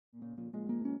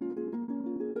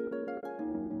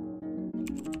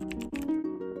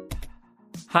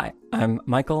Hi, I'm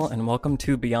Michael, and welcome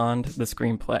to Beyond the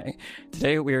Screenplay.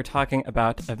 Today we are talking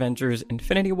about Avengers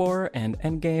Infinity War and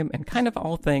Endgame and kind of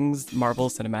all things Marvel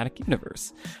Cinematic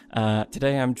Universe.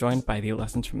 Today I'm joined by the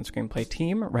Lessons from the Screenplay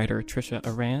team, writer Trisha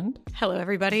Arand. Hello,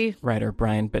 everybody. Writer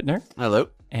Brian Bittner. Hello.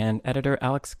 And editor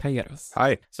Alex Calleros.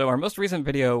 Hi. So our most recent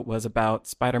video was about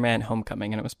Spider-Man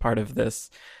Homecoming, and it was part of this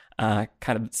kind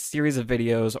of series of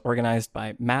videos organized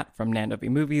by Matt from Nando V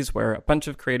Movies, where a bunch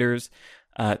of creators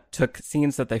took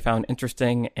scenes that they found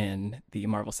interesting in the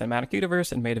Marvel Cinematic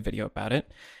Universe and made a video about it.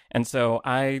 And so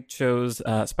I chose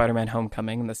Spider-Man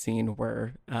Homecoming, the scene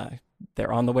where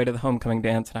they're on the way to the homecoming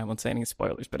dance, and I won't say any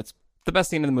spoilers, but it's the best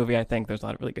scene in the movie, I think. There's a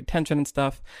lot of really good tension and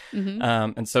stuff. Mm-hmm.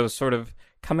 And so sort of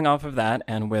coming off of that,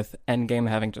 and with Endgame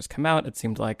having just come out, it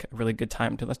seemed like a really good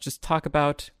time to let's just talk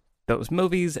about those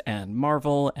movies and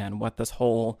Marvel and what this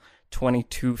whole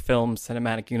 22 film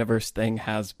cinematic universe thing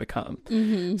has become.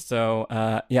 Mm-hmm. So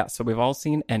so we've all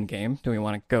seen Endgame. Do we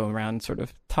want to go around and sort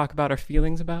of talk about our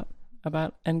feelings about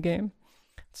Endgame?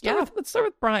 Let's start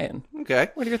with Brian. Okay.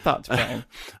 What are your thoughts, Brian?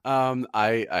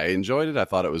 I enjoyed it. I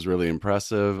thought it was really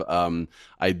impressive.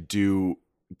 I do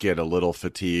get a little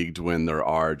fatigued when there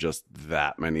are just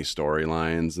that many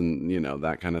storylines and,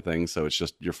 that kind of thing. So it's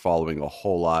just you're following a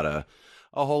whole lot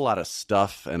of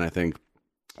stuff, and I think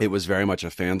it was very much a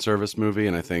fan service movie,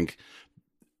 and I think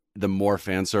the more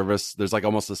fan service, there's like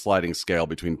almost a sliding scale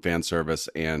between fan service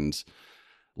and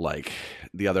like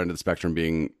the other end of the spectrum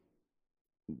being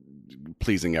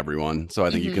pleasing everyone. So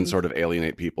I think you can sort of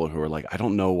alienate people who are like, I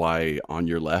don't know why On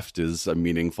Your Left is a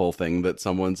meaningful thing that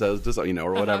someone says,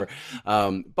 or whatever.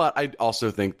 But I also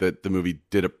think that the movie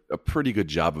did a pretty good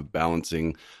job of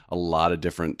balancing a lot of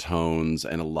different tones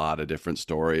and a lot of different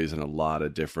stories and a lot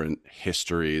of different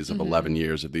histories of 11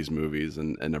 years of these movies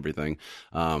and everything.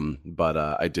 But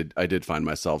I did find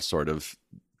myself sort of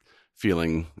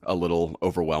feeling a little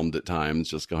overwhelmed at times,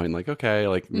 just going like, okay,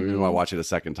 like maybe when I watch it a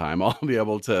second time, I'll be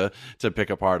able to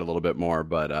pick apart a little bit more.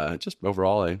 But just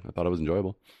overall, I thought it was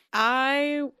enjoyable.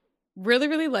 I really,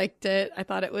 really liked it. I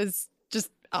thought it was just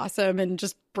awesome and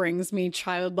just brings me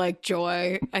childlike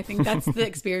joy. I think that's the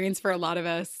experience for a lot of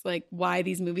us, like why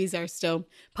these movies are still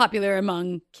popular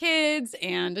among kids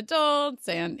and adults,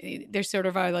 and they're sort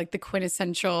of like the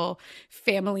quintessential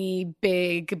family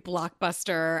big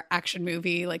blockbuster action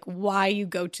movie, like why you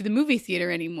go to the movie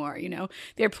theater anymore.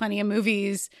 There are plenty of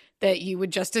movies that you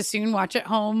would just as soon watch at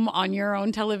home on your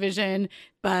own television,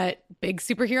 but big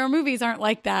superhero movies aren't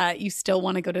like that. You still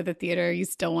want to go to the theater. You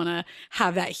still want to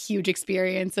have that huge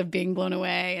experience of being blown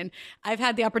away. And I've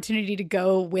had the opportunity to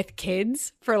go with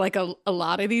kids for like a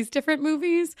lot of these different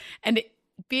movies. And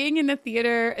being in the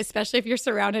theater, especially if you're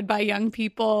surrounded by young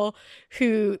people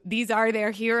who these are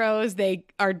their heroes, they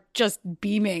are just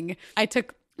beaming. I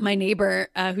took my neighbor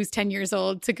who's 10 years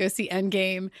old to go see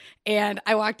Endgame, and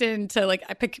I walked in to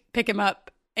I pick him up,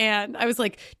 and I was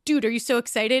like, dude, are you so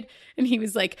excited? And he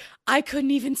was like, I couldn't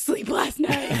even sleep last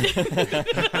night.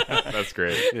 That's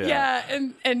great. Yeah.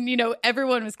 And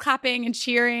everyone was clapping and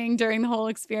cheering during the whole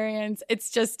experience. It's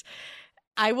just,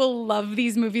 I will love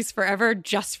these movies forever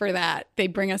just for that. They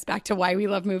bring us back to why we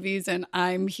love movies, and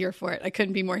I'm here for it. I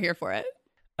couldn't be more here for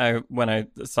it. When I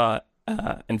saw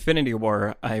Infinity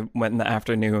War, I went in the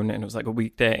afternoon, and it was like a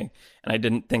weekday, and I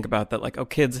didn't think about that, like,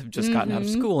 kids have just gotten out of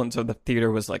school, and so the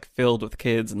theater was like filled with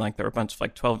kids, and like there were a bunch of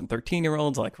like 12 and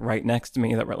 13-year-olds like right next to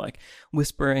me that were like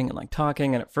whispering and like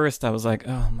talking, and at first I was like,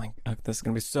 oh my God, this is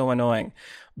gonna be so annoying.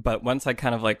 But once I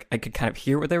kind of I could kind of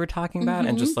hear what they were talking about,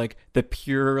 and just like the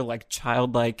pure like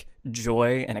childlike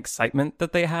joy and excitement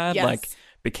that they had, yes,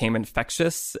 became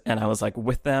infectious, and I was like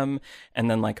with them. And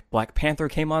then like Black Panther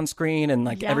came on screen, and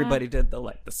like everybody did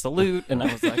the salute, and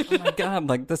I was like, oh my God,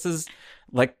 like this is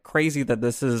like crazy that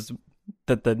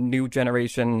the new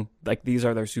generation, like these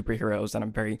are their superheroes. And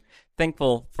I'm very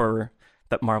thankful for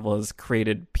that Marvel has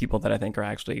created people that I think are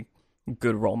actually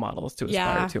good role models to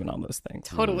aspire to and all those things.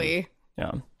 Totally.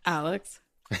 Yeah. Alex?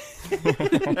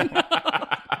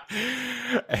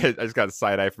 I just got a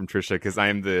side eye from Trisha because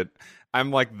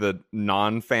I'm like the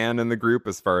non-fan in the group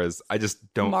as far as I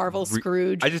just don't Marvel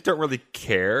Scrooge. I just don't really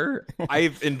care.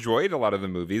 I've enjoyed a lot of the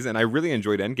movies, and I really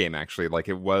enjoyed Endgame actually. Like,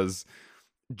 it was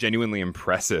genuinely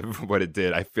impressive what it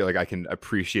did. I feel like I can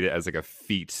appreciate it as like a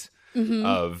feat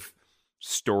of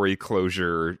story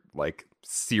closure, like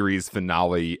series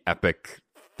finale epic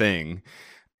thing.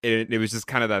 It was just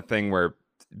kind of that thing where,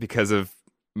 because of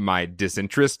my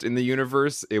disinterest in the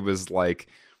universe, it was like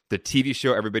the TV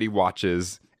show everybody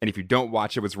watches, and if you don't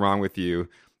watch it, what's wrong with you?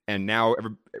 And now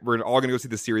we're all going to go see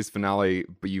the series finale,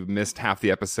 but you missed half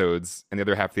the episodes, and the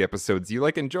other half of the episodes you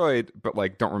like enjoyed, but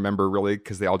like don't remember really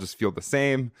because they all just feel the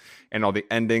same. And all the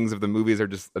endings of the movies are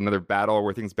just another battle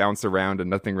where things bounce around and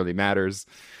nothing really matters.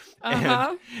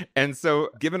 And so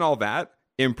given all that,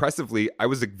 impressively, I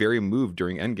was like very moved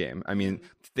during Endgame. I mean,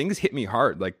 things hit me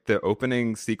hard. Like the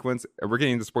opening sequence. We're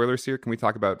getting into spoilers here. Can we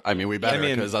talk about? I mean, we better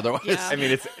because otherwise, Yeah. I mean,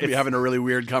 it's we're having a really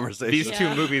weird conversation. these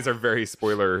two movies are very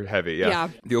spoiler heavy. Yeah.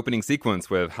 The opening sequence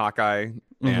with Hawkeye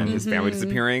and his family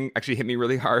disappearing actually hit me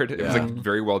really hard. It was like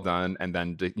very well done. And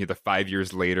then the 5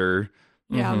 years later.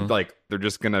 Yeah. Like they're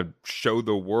just gonna show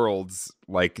the worlds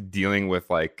like dealing with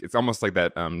like it's almost like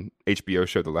that HBO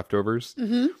show The Leftovers.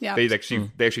 Yeah. They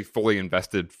actually fully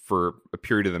invested for a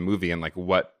period of the movie and like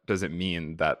what does it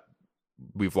mean that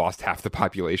we've lost half the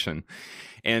population,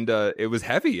 and it was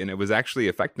heavy and it was actually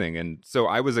affecting, and so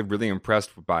I was really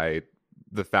impressed by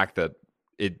the fact that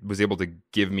it was able to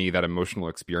give me that emotional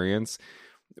experience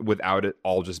without it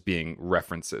all just being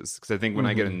references. Because I think when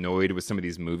I get annoyed with some of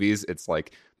these movies, it's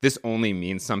like this only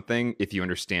means something if you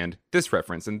understand this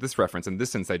reference and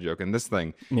this inside joke and this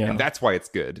thing, and that's why it's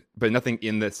good. But nothing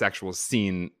in this actual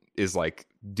scene is like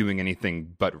doing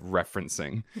anything but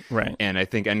referencing. Right. And I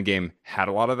think Endgame had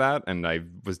a lot of that, and I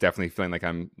was definitely feeling like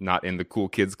I'm not in the cool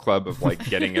kids club of like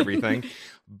getting everything,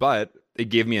 but it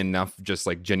gave me enough just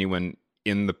like genuine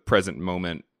in the present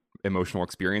moment emotional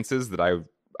experiences that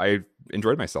I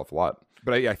enjoyed myself a lot.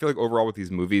 But I feel like overall with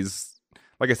these movies,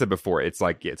 like I said before, it's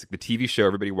like it's like the TV show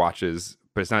everybody watches,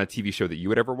 but it's not a TV show that you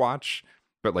would ever watch.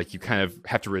 But like you kind of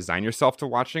have to resign yourself to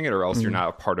watching it, or else you're not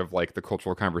a part of like the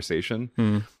cultural conversation.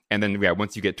 And then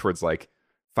once you get towards like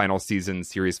final season,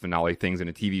 series finale things in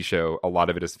a TV show, a lot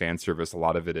of it is fan service, a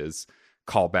lot of it is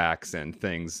callbacks and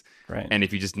things. Right. And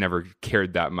if you just never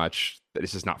cared that much, that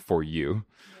it's just not for you.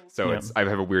 So I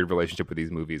have a weird relationship with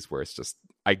these movies where it's just,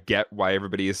 I get why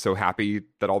everybody is so happy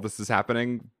that all this is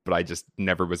happening, but I just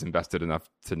never was invested enough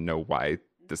to know why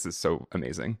this is so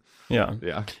amazing. Yeah.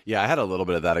 Yeah, I had a little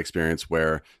bit of that experience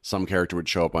where some character would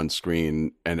show up on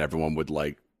screen and everyone would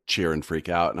like cheer and freak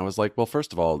out. And I was like, well,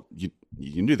 first of all,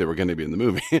 you knew they were going to be in the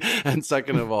movie. And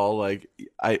second of all, like,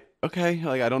 I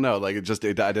don't know. Like, I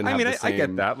didn't have the same... I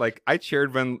get that. Like, I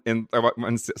cheered when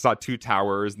I saw Two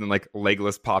Towers and then like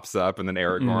Legolas pops up and then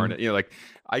Aragorn. You know, like,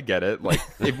 I get it. Like,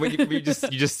 when you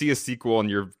just see a sequel and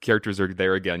your characters are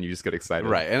there again, you just get excited.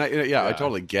 Right. And I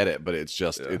totally get it. But it's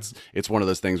just, it's one of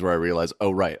those things where I realize,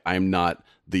 oh, right, I'm not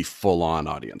the full-on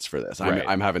audience for this.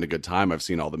 I'm having a good time. I've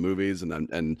seen all the movies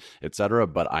and et cetera,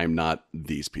 but I'm not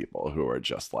these people who are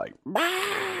just like,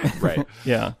 right.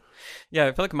 Yeah.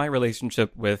 I feel like my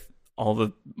relationship with all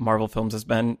the Marvel films has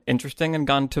been interesting and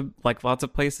gone to like lots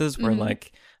of places where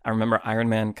like I remember Iron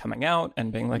Man coming out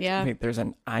and being like, wait, there's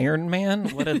an Iron Man?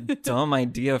 What a dumb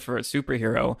idea for a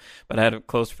superhero. But I had a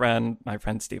close friend, my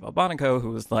friend Steve Albonico,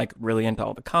 who was like really into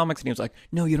all the comics. And he was like,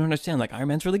 no, you don't understand. Like Iron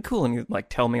Man's really cool. And he'd like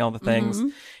tell me all the things.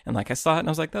 And like I saw it and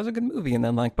I was like, that was a good movie. And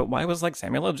then like, but why was like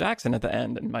Samuel L. Jackson at the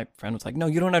end? And my friend was like, no,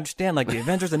 you don't understand. Like the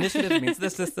Avengers Initiative means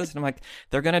this. And I'm like,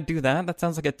 they're going to do that? That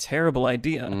sounds like a terrible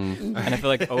idea. And I feel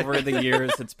like over the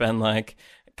years, it's been like,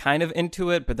 kind of into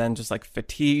it, but then just like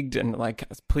fatigued and like,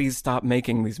 please stop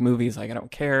making these movies. Like, I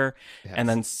don't care. Yes. And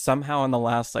then somehow in the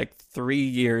last like 3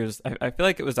 years, I feel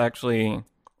like it was actually,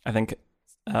 I think,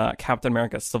 Captain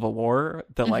America Civil War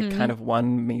that like kind of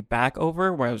won me back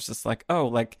over, where I was just like, oh,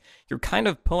 like you're kind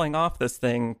of pulling off this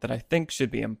thing that I think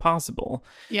should be impossible.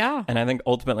 Yeah. And I think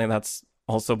ultimately that's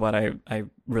also what I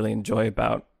really enjoy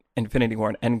about Infinity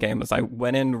War and Endgame is I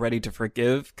went in ready to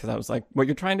forgive because I was like, what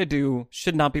you're trying to do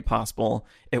should not be possible.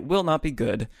 It will not be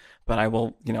good, but I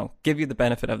will, give you the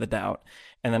benefit of the doubt.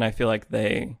 And then I feel like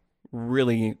they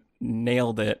really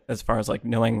nailed it as far as like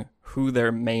knowing who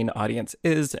their main audience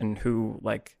is and who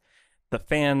like the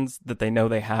fans that they know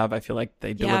they have. I feel like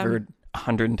they delivered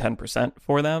 110%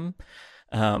 for them.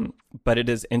 But it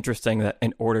is interesting that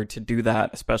in order to do that,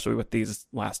 especially with these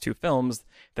last two films,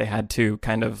 they had to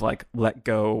kind of like let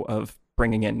go of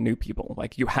bringing in new people.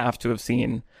 Like you have to have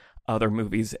seen other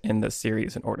movies in this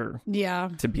series in order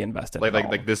to be invested.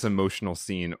 Like this emotional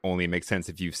scene only makes sense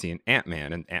if you've seen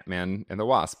Ant-Man and the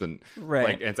Wasp, and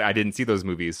I didn't see those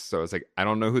movies, so I was like, I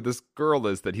don't know who this girl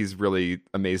is that he's really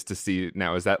amazed to see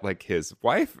now. Is that like his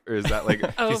wife, or is that like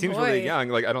she seems really young?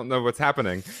 Like I don't know what's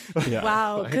happening.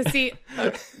 Wow, because see,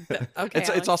 okay,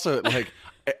 it's also like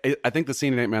I think the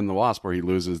scene in Ant-Man and the Wasp where he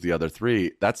loses the other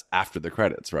three, that's after the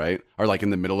credits, right? Or like in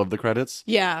the middle of the credits.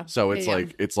 Yeah. So it's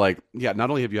not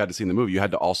only have you had to see the movie, you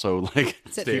had to also like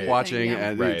Sit keep through watching. the thing, yeah.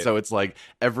 And Right. so it's like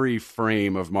every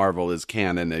frame of Marvel is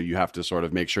canon, and you have to sort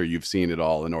of make sure you've seen it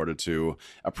all in order to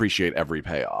appreciate every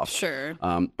payoff. Sure.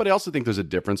 But I also think there's a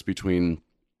difference between,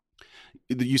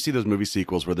 you see those movie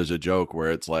sequels where there's a joke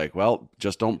where it's like, well,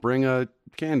 just don't bring a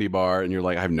candy bar, and you're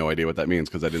like, I have no idea what that means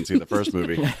because I didn't see the first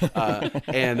movie,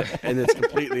 and it's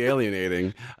completely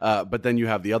alienating. But then you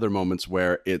have the other moments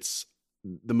where it's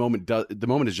the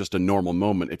moment is just a normal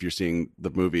moment if you're seeing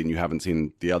the movie and you haven't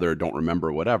seen the other, don't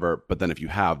remember, whatever. But then if you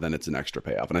have, then it's an extra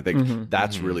payoff. And I think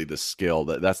that's really the skill,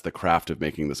 that's the craft of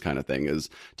making this kind of thing, is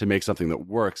to make something that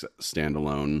works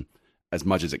standalone as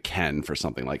much as it can for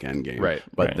something like Endgame, Right,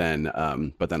 but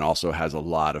then also has a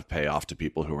lot of payoff to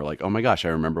people who are like, oh my gosh, I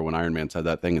remember when Iron Man said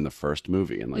that thing in the first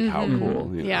movie, and like how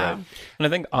cool, you know? Yeah. Right. And I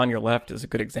think On Your Left is a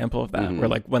good example of that, where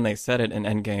like when they said it in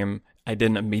Endgame, I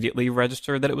didn't immediately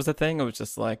register that it was a thing. It was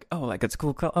just like, oh, like it's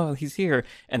cool. Oh, he's here.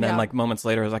 And then Yeah. like moments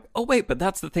later, I was like, oh wait, but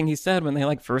that's the thing he said when they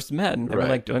like first met and they were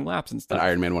Right. like doing laps and And stuff.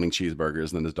 Iron Man wanting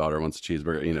cheeseburgers, and then his daughter wants a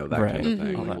cheeseburger, you know, that Right. kind of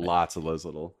thing. All Like that. lots of those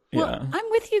little. Well, Yeah. I'm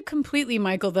with you completely,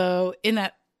 Michael, though, in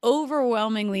that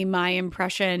overwhelmingly my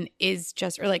impression is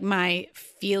just, or like my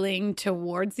feeling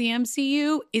towards the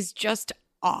MCU is just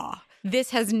awe.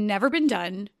 This has never been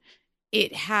done.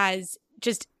 It has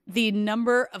just the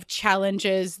number of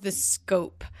challenges, the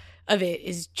scope of it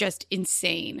is just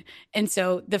insane. And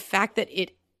so the fact that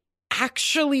it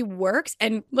actually works,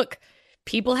 and look,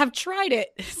 people have tried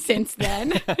it since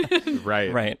then.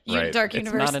 Right. Right. Dark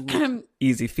It's Universe. not an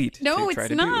easy feat. No, to try it's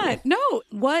to not. Do. No,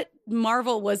 what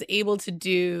Marvel was able to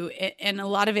do, and a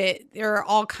lot of it, there are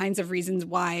all kinds of reasons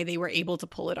why they were able to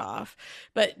pull it off.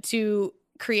 But to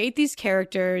create these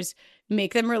characters,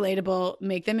 make them relatable,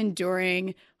 make them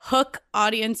enduring, hook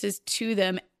audiences to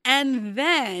them, and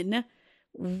then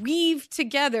weave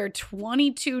together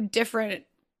 22 different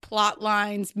plot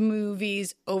lines,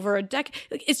 movies over a decade.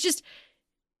 Like, it's just,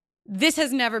 this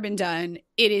has never been done.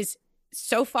 It is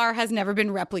so far has never been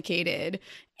replicated.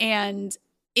 And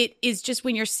it is just,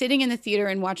 when you're sitting in the theater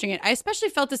and watching it, I especially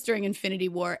felt this during Infinity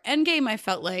War. Endgame, I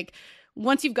felt like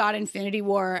once you've got Infinity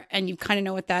War and you kind of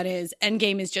know what that is,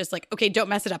 Endgame is just like, okay, don't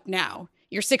mess it up now.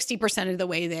 You're 60% of the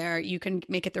way there. You can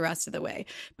make it the rest of the way.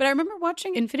 But I remember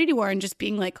watching Infinity War and just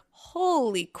being like,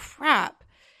 holy crap.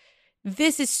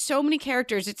 This is so many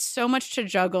characters. It's so much to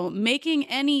juggle. Making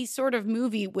any sort of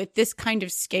movie with this kind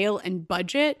of scale and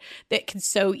budget that could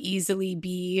so easily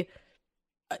be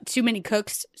too many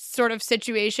cooks sort of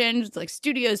situations, like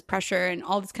studios pressure and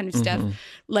all this kind of stuff,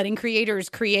 letting creators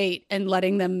create and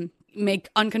letting them make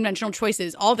unconventional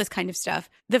choices, all this kind of stuff.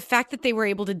 The fact that they were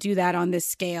able to do that on this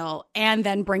scale and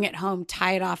then bring it home,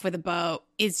 tie it off with a bow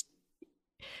is,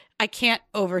 I can't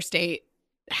overstate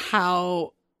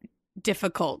how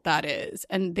difficult that is.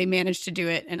 And they managed to do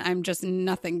it. And I'm just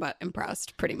nothing but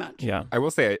impressed, pretty much. Yeah. I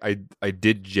will say I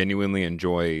did genuinely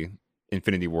enjoy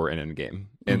Infinity War and Endgame.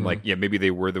 And like, yeah, maybe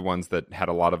they were the ones that had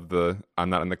a lot of the, I'm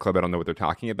not in the club, I don't know what they're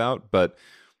talking about, but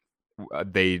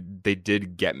they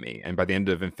did get me. And by the end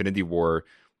of Infinity War,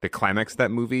 the climax of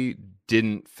that movie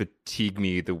didn't fatigue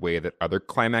me the way that other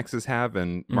climaxes have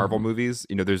in Marvel movies.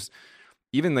 You know, there's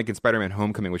even like in Spider-Man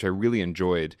Homecoming, which I really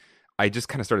enjoyed, I just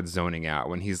kind of started zoning out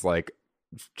when he's like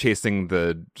chasing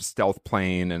the stealth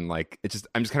plane, and like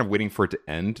I'm just kind of waiting for it to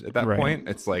end at that Right. point.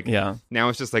 It's like, Yeah. now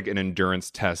it's just like an endurance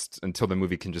test until the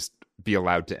movie can just be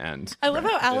allowed to end. I love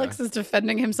how Alex is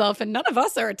defending himself and none of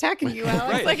us are attacking you,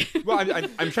 Alex. Right. Like, Well,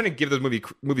 I'm trying to give those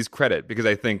movies credit, because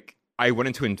I think I went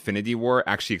into Infinity War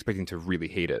actually expecting to really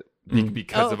hate it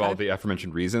because of all the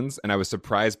aforementioned reasons, and I was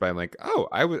surprised by like, oh,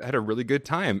 had a really good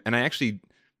time, and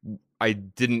I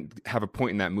didn't have a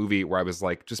point in that movie where I was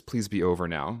like, just please be over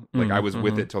now. Like I was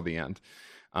with it till the end.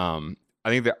 I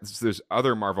think that there's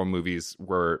other Marvel movies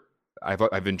where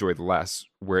I've enjoyed less,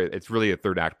 where it's really a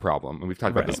third act problem, and we've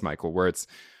talked about this, Michael, where it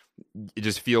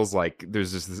just feels like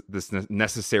there's this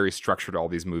necessary structure to all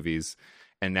these movies,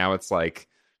 and now it's like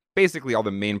basically all the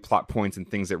main plot points and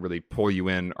things that really pull you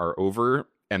in are over,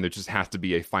 and there just has to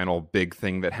be a final big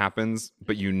thing that happens,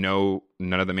 but none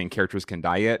of the main characters can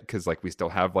die yet, because like we still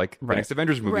have like the next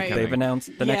Avengers movie Right. coming. They've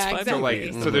announced the next Yeah, 5 exactly. So like,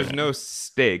 movies. so there's no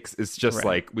stakes. It's just Right.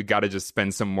 like we got to just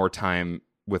spend some more time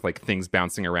with like things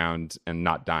bouncing around and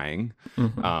not dying.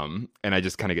 And I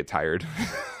just kind of get tired.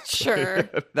 sure.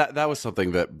 That was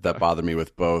something that bothered me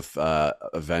with both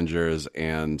Avengers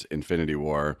and Infinity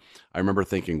War. I remember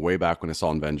thinking way back when I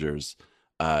saw Avengers,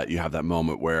 you have that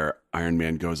moment where Iron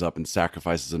Man goes up and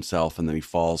sacrifices himself, and then he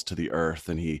falls to the earth,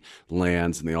 and he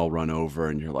lands, and they all run over,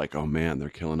 and you're like, oh man, they're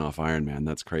killing off Iron Man.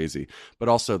 That's crazy. But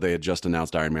also, they had just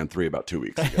announced Iron Man 3 about 2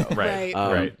 weeks ago. Right.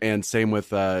 Right. And same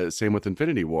with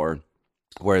Infinity War,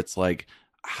 where it's like,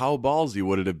 how ballsy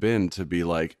would it have been to be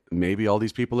like, maybe all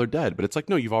these people are dead? But it's like,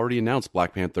 no, you've already announced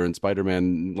Black Panther and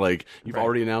Spider-Man. Like, you've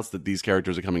already announced that these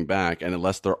characters are coming back. And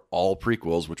unless they're all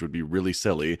prequels, which would be really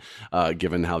silly,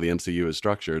 given how the MCU is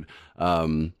structured,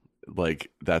 like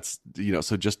that's,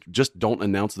 so just don't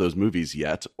announce those movies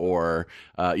yet. Or,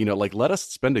 like, let us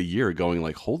spend a year going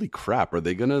like, holy crap, are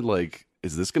they going to like,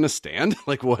 is this going to stand?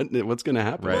 Like, what's going to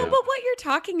happen? Right. Well, but what you're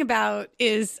talking about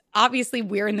is obviously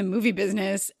we're in the movie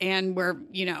business and we're,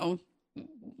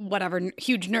 whatever,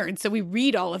 huge nerds. So we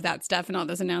read all of that stuff and all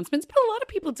those announcements, but a lot of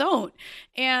people don't.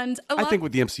 And I think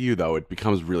with the MCU, though, it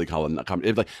becomes really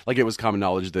it was common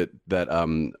knowledge that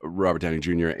Robert Downey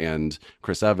Jr. and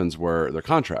Chris Evans their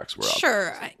contracts were up.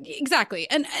 Sure, exactly.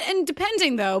 And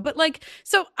depending though, but like,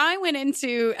 so I went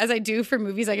into, as I do for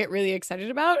movies I get really excited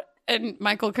about, and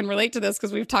Michael can relate to this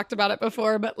because we've talked about it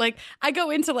before, but like I go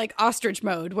into like ostrich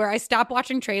mode where I stop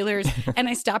watching trailers and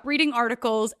I stop reading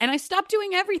articles and I stop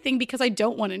doing everything because I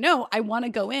don't want to know. I want to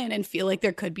go in and feel like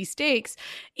there could be stakes.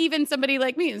 Even somebody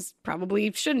like me is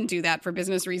probably shouldn't do that for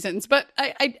business reasons, but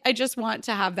I just want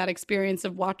to have that experience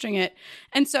of watching it.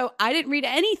 And so I didn't read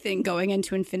anything going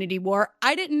into Infinity War.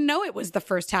 I didn't know it was the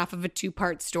first half of a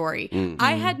 2-part story. Mm-hmm.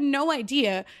 I had no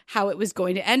idea how it was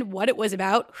going to end, what it was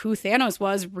about, who Thanos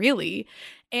was really.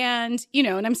 And,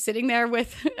 and I'm sitting there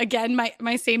with, again,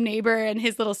 my same neighbor and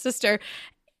his little sister.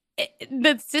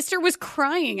 The sister was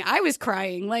crying. I was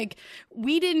crying. Like,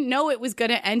 we didn't know it was going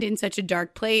to end in such a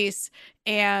dark place.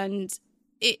 And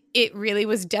it really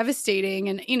was devastating.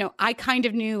 And, I kind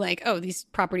of knew like, oh, these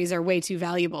properties are way too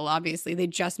valuable. Obviously, they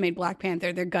just made Black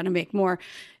Panther. They're going to make more.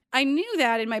 I knew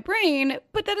that in my brain,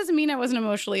 but that doesn't mean I wasn't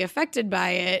emotionally affected by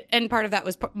it. And part of that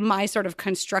was my sort of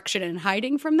construction and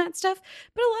hiding from that stuff.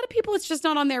 But a lot of people, it's just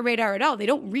not on their radar at all. They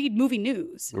don't read movie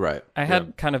news. Right. I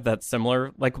had kind of that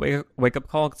similar like wake up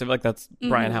call because I feel like that's,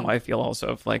 Brian, how I feel also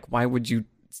of like, why would you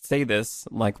say this?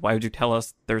 Like, why would you tell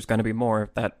us there's going to be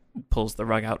more? That pulls the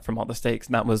rug out from all the stakes.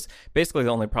 And that was basically the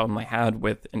only problem I had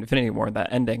with Infinity War,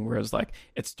 that ending, where it was like,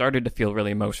 it started to feel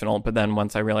really emotional. But then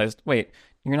once I realized, wait,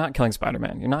 you're not killing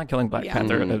Spider-Man, you're not killing Black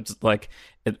Panther. Mm-hmm. It's like,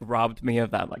 it robbed me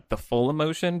of that, like the full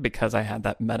emotion because I had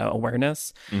that meta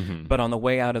awareness. Mm-hmm. But on the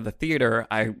way out of the theater,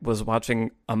 I was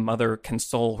watching a mother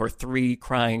console her 3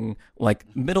 crying,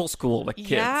 like middle school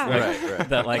kids. Yeah. Right.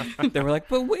 That like, they were like,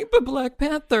 but wait, but Black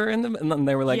Panther. And then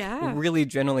they were like really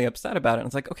genuinely upset about it. And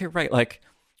it's like, okay, right. Like,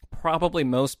 probably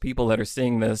most people that are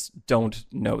seeing this don't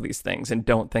know these things and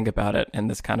don't think about it in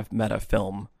this kind of meta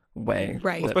film way.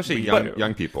 Right. Especially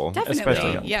young people. Definitely.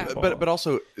 Especially young yeah. people. But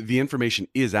also the information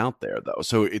is out there though.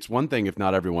 So it's one thing if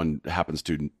not everyone happens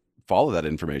to follow that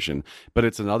information, but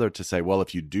it's another to say, well,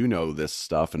 if you do know this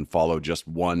stuff and follow just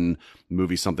one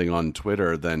movie something on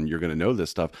Twitter, then you're going to know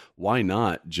this stuff. Why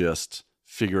not just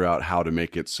figure out how to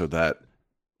make it so that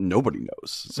nobody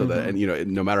knows, so that,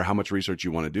 and no matter how much research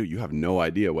you want to do, you have no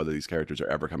idea whether these characters are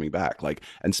ever coming back, like,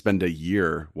 and spend a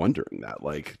year wondering that,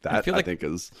 like, that I think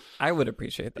is, I would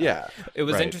appreciate that. Yeah, it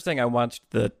was interesting. I watched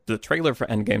the trailer for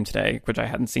Endgame today, which I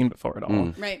hadn't seen before at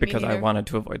all, because I wanted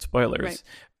to avoid spoilers.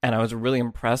 And I was really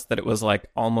impressed that it was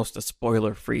like almost a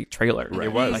spoiler-free trailer. Right.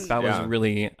 It was. Like that was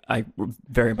really, I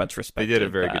very much respected. They did a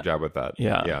very that. good job with that.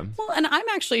 Yeah. Well, and I'm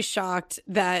actually shocked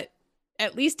that,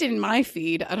 at least in my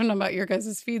feed, I don't know about your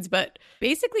guys' feeds, but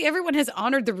basically everyone has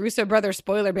honored the Russo brothers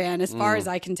spoiler ban as far as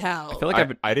I can tell. I feel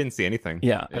like I didn't see anything.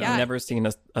 I've never seen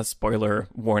a spoiler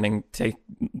warning take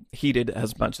heated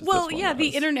as much as this one was. The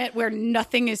internet where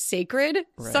nothing is sacred,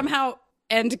 somehow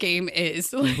Endgame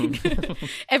is. Like,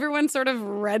 everyone sort of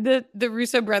read the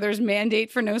Russo brothers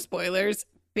mandate for no spoilers,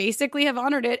 basically have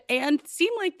honored it, and seem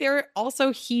like they're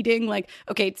also heeding, like,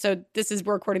 okay, so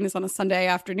we're recording this on a Sunday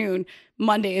afternoon.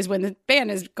 Monday is when the ban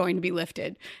is going to be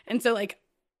lifted. And so, like,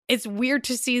 it's weird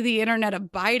to see the internet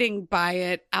abiding by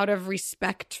it out of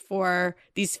respect for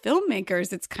these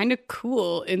filmmakers. It's kind of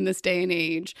cool in this day and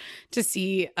age to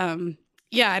see, I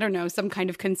don't know, some kind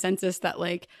of consensus that,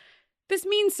 like, this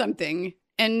means something,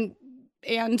 and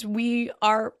we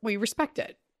respect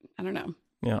it. I don't know.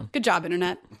 Yeah. Good job,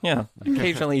 internet. Yeah.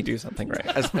 Occasionally you do something right.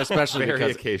 especially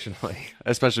Very occasionally.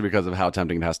 Especially because of how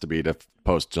tempting it has to be to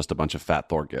post just a bunch of fat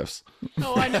Thor gifs.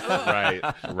 Oh, I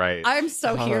know. Right. I'm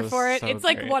so here for it. So It's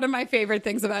like great. one of my favorite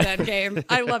things about Endgame.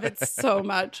 I love it so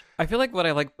much. I feel like what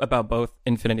I like about both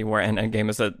Infinity War and Endgame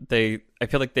is that I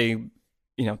feel like they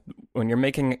you know, when you're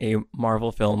making a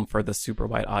Marvel film for the super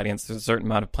wide audience, there's a certain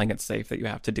amount of playing it safe that you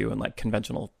have to do, and like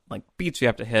conventional like beats you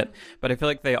have to hit. But I feel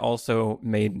like they also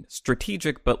made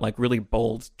strategic but like really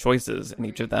bold choices in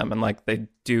each of them, and like they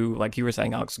do, like you were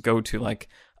saying, Alex, go to like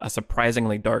a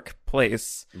surprisingly dark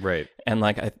place. Right. And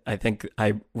like I think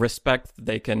I respect that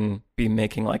they can be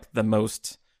making like the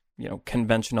most, you know,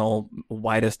 conventional,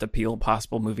 widest appeal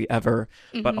possible movie ever,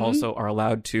 but also are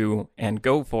allowed to and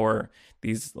go for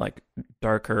these like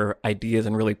darker ideas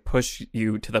and really push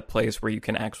you to the place where you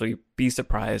can actually be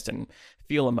surprised and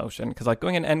feel emotion. Because like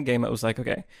going in Endgame, it was like,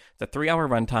 okay, it's a 3-hour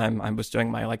runtime. I was doing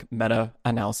my like meta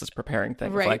analysis preparing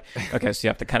thing. Right. It's like, okay, so you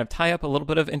have to kind of tie up a little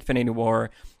bit of Infinity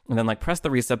War and then like press the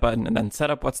reset button and then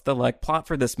set up what's the like plot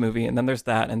for this movie, and then there's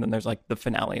that, and then there's like the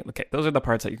finale. Okay, those are the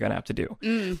parts that you're gonna have to do.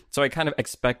 So I kind of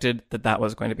expected that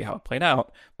was going to be how it played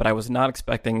out, but I was not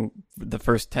expecting the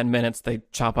first 10 minutes they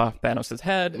chop off Thanos'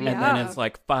 head, and then it's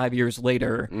like 5 years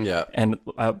later. Yeah. And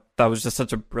that was just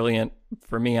such a brilliant,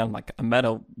 for me, on like a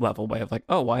meta level way of like,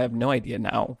 oh, well, I have no idea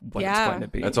now what it's going to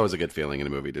be. That's always a good feeling in a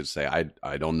movie to say,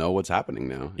 I don't know what's happening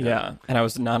now. Yeah. And I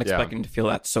was not expecting to feel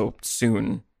that so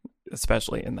soon,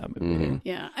 especially in that movie.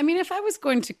 Yeah. I mean, if I was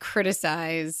going to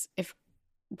criticize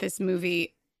this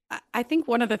movie, I think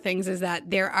one of the things is that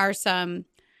there are some,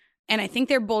 and I think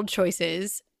they're bold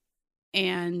choices,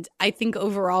 and I think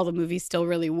overall the movie still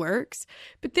really works.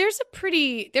 But there's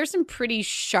some pretty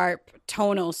sharp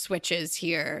tonal switches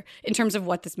here in terms of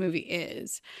what this movie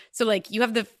is. So like you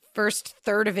have the first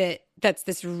third of it that's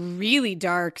this really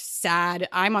dark, sad,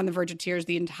 I'm on the verge of tears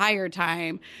the entire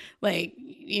time, like,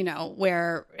 you know,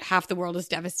 where half the world is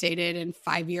devastated and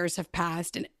 5 years have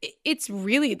passed. And it's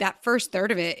really, that first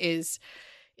third of it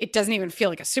doesn't even feel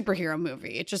like a superhero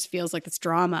movie. It just feels like this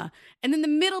drama. And then the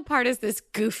middle part is this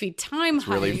goofy time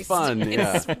heist. Really fun,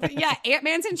 yeah.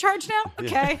 Ant-Man's in charge now?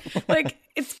 Okay. Like,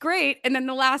 it's great. And then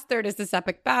the last third is this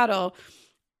epic battle.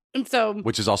 And so,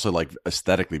 which is also like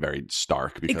aesthetically very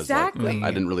stark, because exactly. like,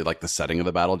 I didn't really like the setting of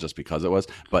the battle just because it was.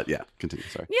 But yeah, continue.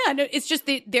 Sorry. Yeah, no, it's just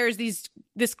there's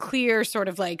this clear sort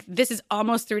of like, this is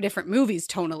almost 3 different movies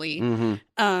tonally.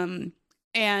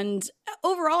 And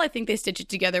overall, I think they stitch it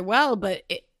together well, but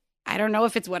I don't know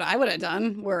if it's what I would have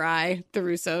done were I the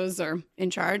Russos or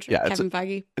in charge. Yeah, Kevin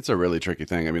Feige. It's a really tricky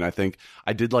thing. I mean, I think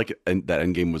I did like that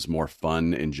Endgame was more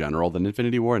fun in general than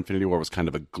Infinity War. Infinity War was kind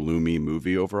of a gloomy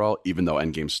movie overall, even though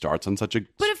Endgame starts on such a...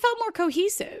 But it felt more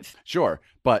cohesive. Sure,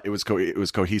 but it was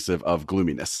cohesive of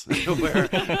gloominess. Where,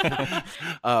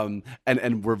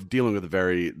 and we're dealing with a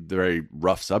very, very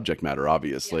rough subject matter,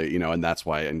 obviously, you know, and that's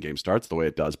why Endgame starts the way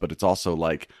it does. But it's also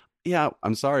like, yeah,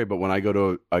 I'm sorry, but when I go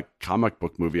to a comic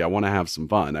book movie, I want to have some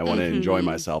fun. I want to enjoy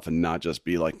myself and not just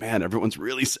be like, man, everyone's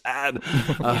really sad.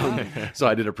 So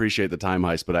I did appreciate the time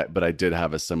heist, but I did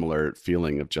have a similar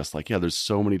feeling of just like, yeah, there's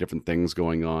so many different things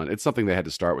going on. It's something they had to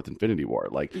start with Infinity War.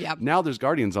 Like, now there's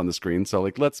Guardians on the screen, so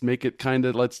like, let's make it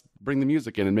let's bring the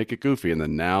music in and make it goofy. And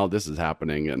then now this is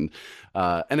happening, and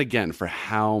again, for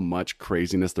how much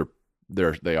craziness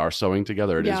they are sewing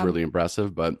together, it is really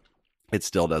impressive, but it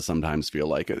still does sometimes feel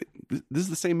like this is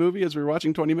the same movie as we were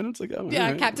watching 20 minutes ago.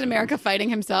 Yeah, right. Captain America fighting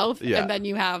himself. And then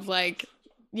you have like,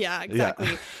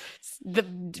 exactly. The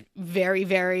very,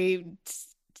 very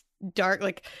dark,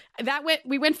 like that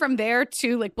we went from there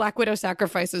to like Black Widow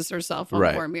sacrifices herself on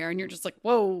Vormir, and you're just like,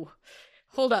 whoa,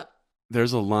 hold up.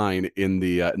 There's a line in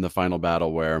the final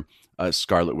battle where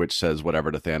Scarlet Witch says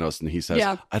whatever to Thanos, and he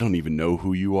says, I don't even know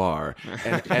who you are.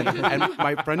 And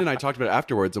my friend and I talked about it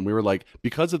afterwards, and we were like,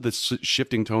 because of the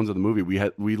shifting tones of the movie,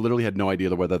 we literally had no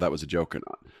idea whether that was a joke or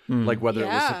not. Like whether it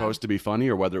was supposed to be funny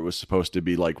or whether it was supposed to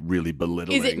be like really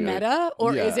belittling. Is it meta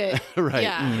or is it? Right.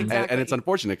 Yeah, exactly. And it's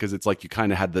unfortunate because it's like you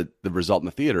kind of had the result in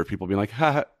the theater of people being like,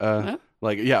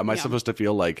 like, am I supposed to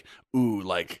feel like, ooh,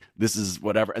 like this is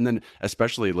whatever? And then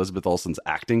especially Elizabeth Olsen's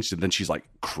acting, she's like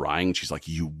crying. She's like,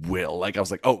 you will. Like, I was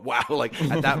like, oh, wow. Like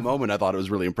at that moment, I thought it was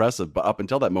really impressive. But up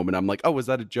until that moment, I'm like, oh, is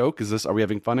that a joke? Are we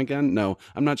having fun again? No,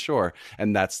 I'm not sure.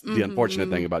 And that's the unfortunate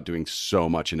thing about doing so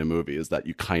much in a movie is that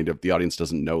the audience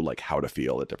doesn't know like how to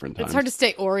feel at different times. It's hard to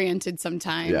stay oriented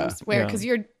sometimes because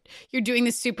you're doing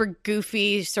this super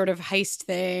goofy sort of heist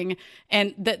thing,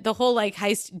 and the whole like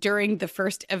heist during the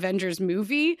first Avengers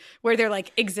movie where they're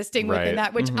like existing within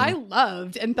that, which I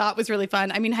loved and thought was really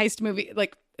fun. I mean, heist movie,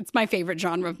 like it's my favorite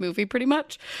genre of movie pretty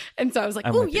much. And so I was like,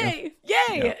 oh, yay,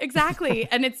 exactly.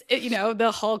 And it's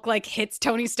the Hulk like hits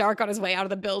Tony Stark on his way out of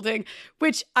the building,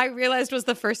 which I realized was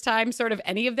the first time sort of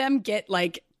any of them get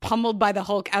like pummeled by the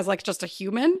Hulk as like just a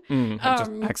human.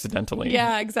 Just accidentally.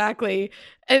 Yeah, exactly.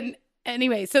 And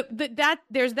anyway, so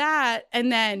there's that,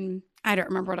 and then I don't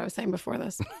remember what I was saying before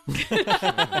this.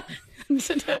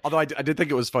 Although I did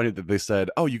think it was funny that they said,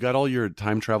 "Oh, you got all your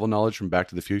time travel knowledge from Back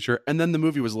to the Future," and then the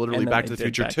movie was literally Back to the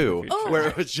Future 2, where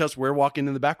it was just we're walking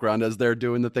in the background as they're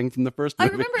doing the thing from the first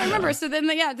movie. I remember. So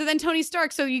then Tony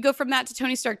Stark. So you go from that to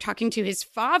Tony Stark talking to his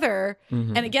father,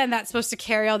 and again, that's supposed to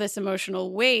carry all this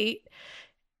emotional weight.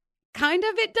 Kind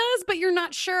of it does, but you're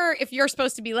not sure if you're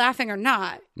supposed to be laughing or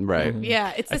not. Right.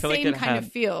 Yeah, it's the same kind of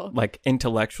feel. Like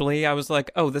intellectually, I was like,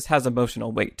 oh, this has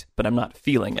emotional weight, but I'm not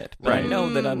feeling it. But I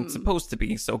know that I'm supposed to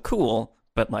be so cool,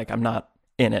 but like I'm not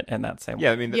in it in that same way.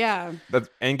 Yeah, I mean, that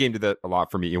Endgame did that a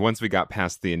lot for me. Once we got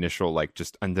past the initial, like,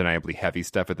 just undeniably heavy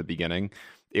stuff at the beginning,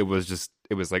 it was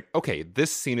like, okay,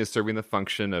 this scene is serving the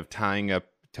function of tying up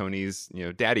Tony's,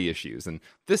 daddy issues, and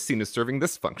this scene is serving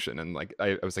this function, and like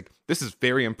I was like, this is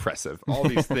very impressive. All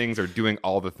these things are doing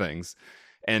all the things,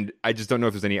 and I just don't know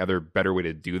if there's any other better way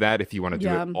to do that if you want to do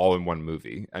it all in one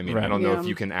movie. I mean, I don't know if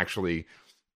you can actually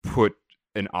put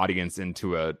an audience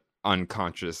into a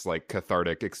unconscious, like,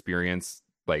 cathartic experience,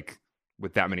 like,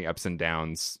 with that many ups and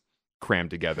downs crammed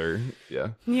together. Yeah.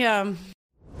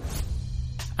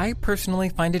 I personally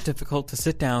find it difficult to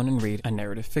sit down and read a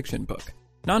narrative fiction book.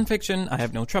 Nonfiction, I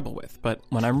have no trouble with, but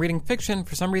when I'm reading fiction,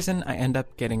 for some reason, I end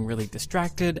up getting really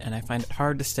distracted and I find it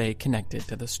hard to stay connected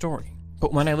to the story.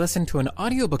 But when I listen to an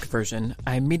audiobook version,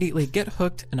 I immediately get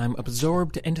hooked and I'm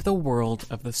absorbed into the world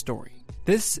of the story.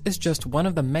 This is just one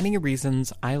of the many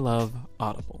reasons I love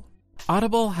Audible.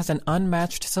 Audible has an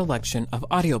unmatched selection of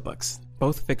audiobooks,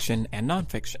 both fiction and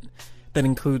nonfiction, that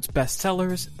includes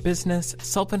bestsellers, business,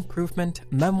 self-improvement,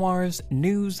 memoirs,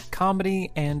 news,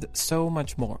 comedy, and so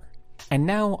much more. And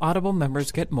now Audible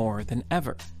members get more than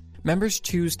ever. Members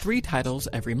choose 3 titles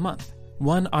every month.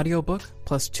 1 audiobook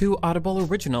plus 2 Audible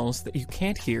originals that you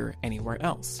can't hear anywhere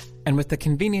else. And with the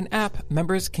convenient app,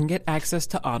 members can get access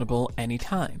to Audible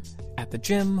anytime. At the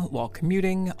gym, while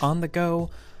commuting, on the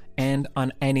go, and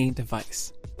on any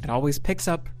device. It always picks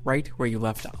up right where you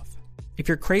left off. If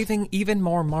you're craving even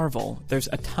more Marvel, there's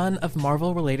a ton of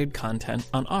Marvel-related content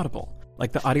on Audible,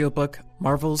 like the audiobook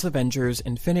Marvel's Avengers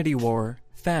Infinity War,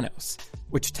 Thanos,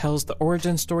 which tells the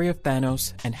origin story of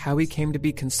Thanos and how he came to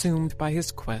be consumed by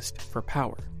his quest for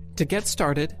power. To get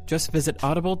started, just visit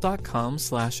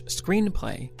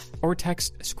audible.com/screenplay or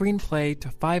text screenplay to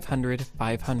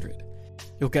 500-500.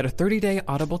 You'll get a 30-day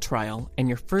Audible trial, and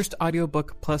your first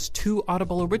audiobook plus 2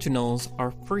 Audible originals are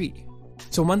free.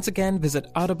 So once again, visit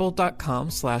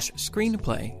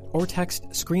audible.com/screenplay or text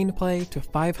screenplay to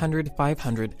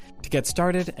 500-500 to get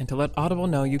started and to let Audible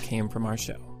know you came from our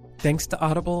show. Thanks to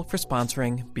Audible for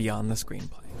sponsoring Beyond the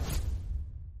Screenplay.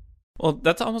 Well,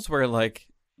 that's almost where, like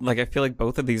I feel like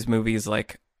both of these movies,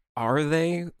 like, are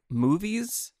they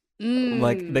movies?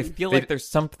 Like, they feel like there's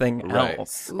something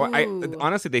else. Well,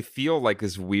 honestly, they feel like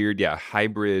this weird,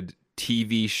 hybrid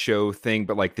TV show thing,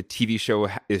 but like the TV show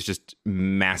is just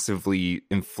massively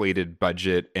inflated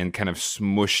budget and kind of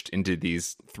smushed into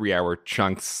these 3-hour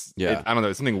chunks. I don't know,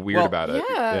 there's something weird about it.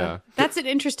 Yeah, that's an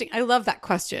interesting. I love that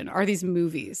question. Are these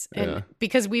movies? And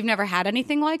because we've never had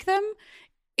anything like them,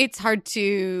 it's hard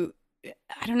to.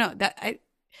 I don't know that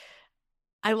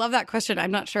I love that question. I'm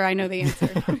not sure I know the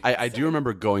answer. I do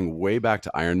remember going way back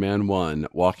to Iron Man 1,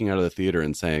 walking out of the theater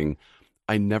and saying,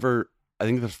 I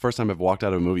think the first time I've walked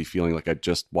out of a movie feeling like I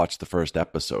just watched the first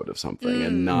episode of something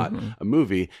and not a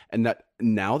movie. And that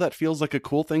now that feels like a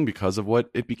cool thing because of what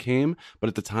it became. But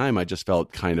at the time, I just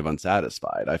felt kind of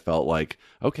unsatisfied. I felt like,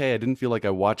 okay, I didn't feel like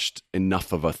I watched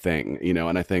enough of a thing,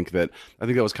 and I think that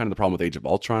was kind of the problem with Age of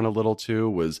Ultron a little too,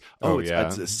 was,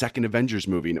 it's a second Avengers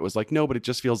movie. And it was like, no, but it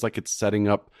just feels like it's setting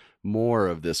up more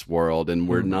of this world and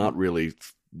we're not really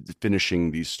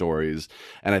finishing these stories.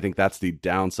 And I think that's the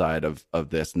downside of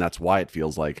this, and that's why it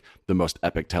feels like the most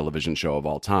epic television show of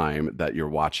all time that you're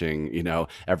watching.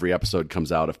 Every episode comes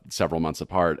out several months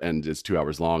apart and it's 2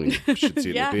 hours long and you should see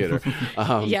it in the theater.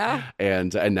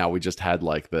 And now we just had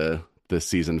like the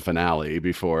season finale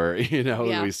before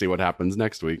we see what happens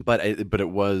next week. But it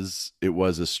was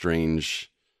a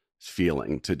strange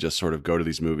feeling to just sort of go to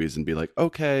these movies and be like,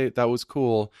 okay, that was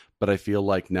cool, but I feel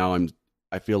like now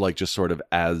I feel like just sort of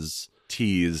as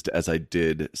teased as I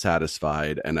did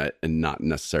Satisfied, and not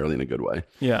necessarily in a good way.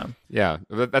 Yeah.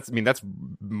 That's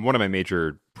one of my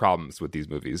major problems with these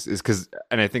movies is because,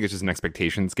 and I think it's just an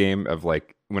expectations game of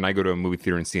like, when I go to a movie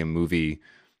theater and see a movie,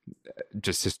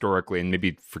 just historically, and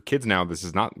maybe for kids now, this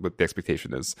is not what the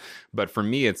expectation is. But for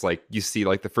me, it's like you see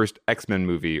like the first X-Men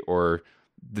movie or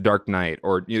The Dark Knight,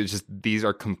 or just these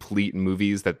are complete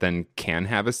movies that then can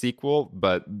have a sequel,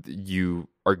 but you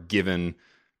are given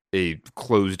a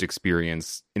closed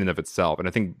experience in and of itself. And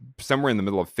I think somewhere in the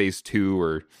middle of phase 2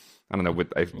 or I don't know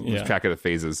what I lose track of the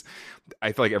phases.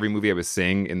 I feel like every movie I was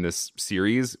seeing in this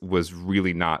series was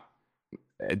really not.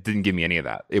 It didn't give me any of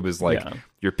that. It was like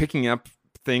you're picking up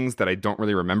things that I don't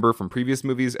really remember from previous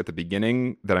movies at the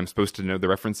beginning that I'm supposed to know the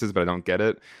references, but I don't get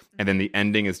it. And then the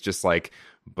ending is just like,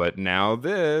 but now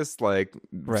this, like,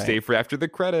 stay for after the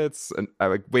credits. And I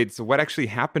like, wait, so what actually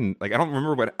happened? Like, I don't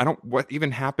remember what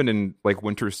even happened in like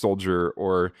Winter Soldier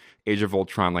or Age of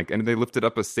Ultron. Like, and they lifted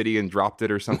up a city and dropped it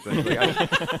or something.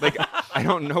 Like, I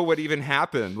don't know what even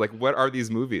happened. Like, what are these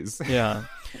movies? Yeah.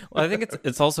 Well, I think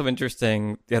it's also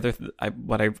interesting. The other,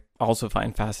 what I also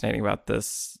find fascinating about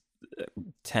this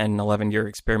 10, 11-year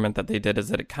experiment that they did is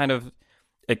that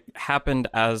it happened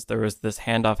as there was this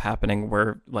handoff happening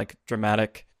where like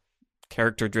dramatic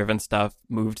character-driven stuff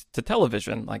moved to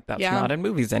television. Like that's not in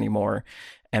movies anymore.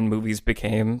 And movies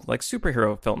became like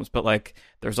superhero films. But like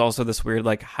there's also this weird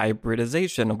like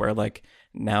hybridization where like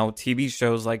now TV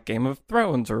shows like Game of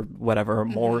Thrones or whatever are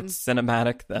more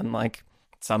cinematic than like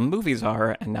some movies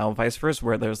are. And now vice versa,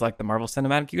 where there's like the Marvel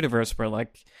Cinematic Universe where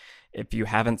like if you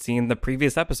haven't seen the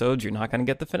previous episodes, you're not going to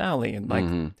get the finale. And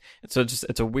like, so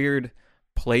it's a weird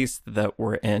place that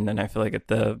we're in. And I feel like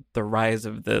the rise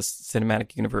of this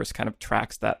cinematic universe kind of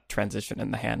tracks that transition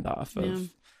in the handoff of.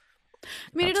 I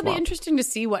mean, it'll be interesting to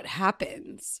see what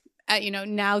happens.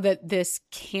 Now that this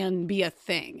can be a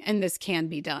thing and this can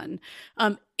be done.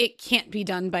 It can't be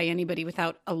done by anybody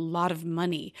without a lot of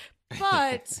money.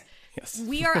 But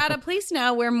we are at a place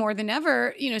now where more than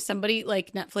ever, somebody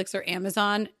like Netflix or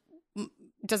Amazon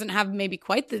doesn't have maybe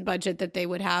quite the budget that they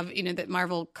would have, that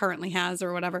Marvel currently has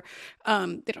or whatever.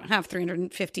 They don't have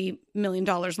 $350 million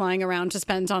lying around to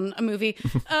spend on a movie.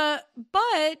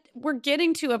 But we're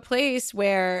getting to a place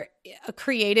where a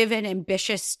creative and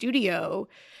ambitious studio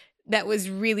that was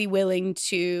really willing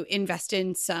to invest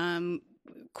in some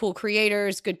cool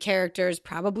creators, good characters,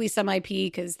 probably some IP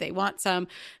because they want some,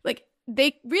 like,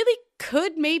 they really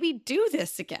could maybe do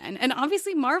this again. And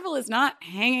obviously Marvel is not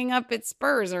hanging up its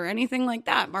spurs or anything like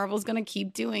that. Marvel's going to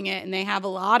keep doing it, and they have a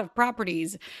lot of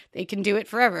properties. They can do it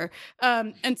forever.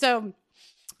 And so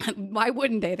why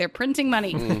wouldn't they? They're printing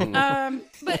money.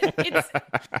 But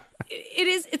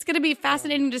it's going to be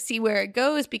fascinating to see where it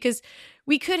goes, because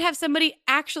we could have somebody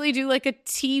actually do like a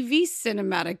TV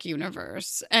cinematic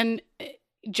universe and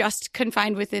just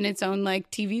confined within its own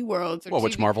like TV worlds. Or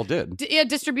which Marvel did.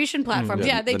 Distribution platforms.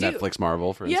 Yeah, they do. Netflix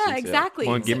Marvel, for instance. Yeah, exactly.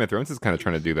 Well, Game of Thrones is kind of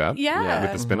trying to do that. Yeah.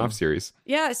 With the spin-off series.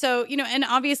 Yeah, so, and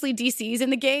obviously DC's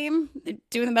in the game, they're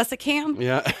doing the best they can.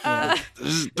 Yeah.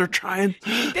 They're trying.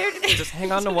 Just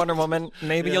hang on to Wonder Woman.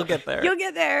 Maybe you'll get there. You'll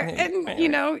get there. And,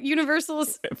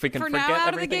 Universal's if we can for forget now out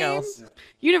of the everything game. else.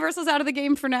 Universal's out of the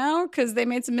game for now because they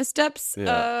made some missteps.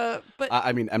 Yeah. But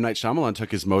I mean, M. Night Shyamalan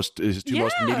took his two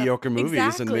most mediocre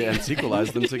movies exactly. and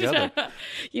sequelized them together.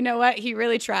 You know what? He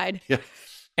really tried. Yeah.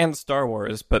 And Star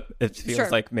Wars, but it feels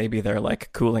like maybe they're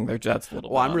like cooling their jets a little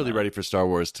bit. Well, I'm really ready for Star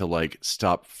Wars to like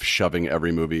stop shoving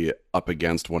every movie up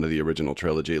against one of the original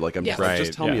trilogy. Like, I'm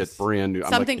just tell me a brand new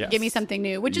give me something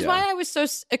new, which is why I was so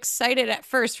excited at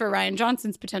first for Rian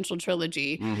Johnson's potential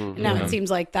trilogy. And now it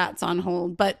seems like that's on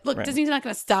hold. But look, Disney's not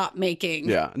going to stop making.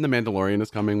 Yeah, and The Mandalorian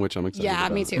is coming, which I'm excited about.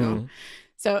 Yeah, me too.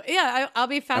 So, I'll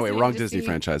be fascinated. Wrong Disney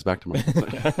franchise. Back to my.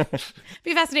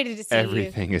 Be fascinated to see.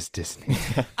 Everything is Disney.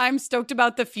 I'm stoked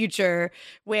about the future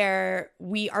where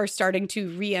we are starting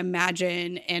to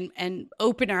reimagine and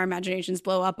open our imaginations,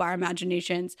 blow up our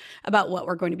imaginations about what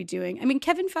we're going to be doing. I mean,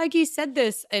 Kevin Feige said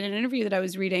this in an interview that I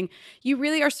was reading. You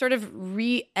really are sort of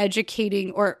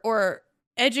re-educating or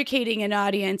educating an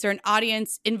audience, or an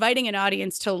audience, inviting an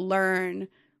audience to learn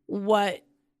what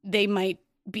they might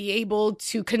be able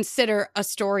to consider a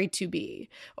story to be,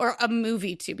 or a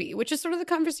movie to be, which is sort of the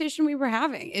conversation we were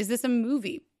having. Is this a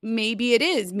movie? Maybe it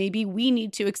is. Maybe we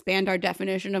need to expand our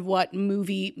definition of what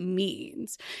movie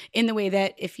means, in the way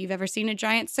that if you've ever seen a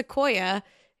giant sequoia,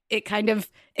 it kind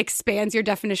of expands your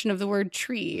definition of the word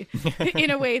tree in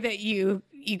a way that you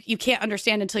can't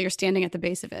understand until you're standing at the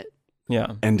base of it. Yeah.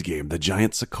 Endgame, the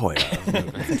giant sequoia.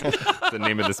 The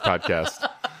name of this podcast.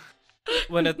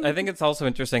 I think it's also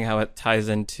interesting how it ties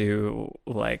into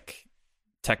like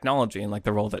technology and like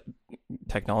the role that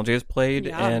technology has played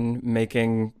in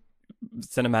making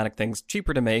cinematic things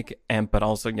cheaper to make, but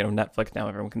also Netflix, now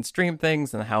everyone can stream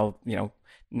things, and how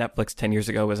Netflix 10 years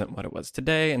ago isn't what it was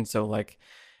today. And so like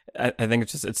I think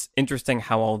it's interesting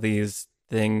how all these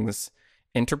things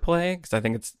interplay, because I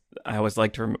think I always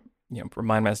like to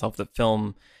remind myself that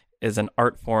film is an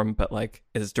art form, but like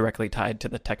is directly tied to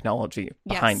the technology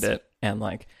behind it. And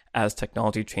like as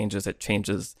technology changes, it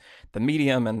changes the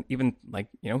medium. And even like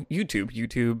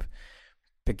YouTube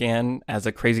began as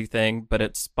a crazy thing, but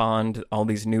it spawned all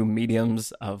these new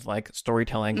mediums of like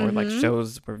storytelling or like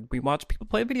shows where we watch people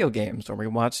play video games or we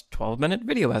watch 12-minute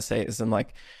video essays. And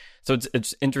like, so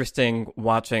it's interesting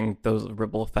watching those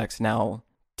ripple effects now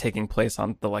taking place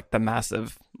on the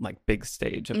massive like big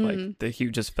stage of like the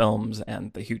hugest films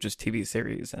and the hugest TV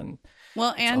series, and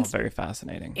it's all very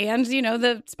fascinating. And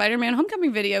the Spider-Man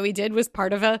Homecoming video we did was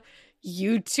part of a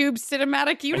YouTube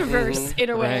cinematic universe in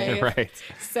a way. Right.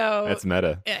 So that's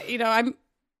meta.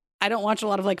 I don't watch a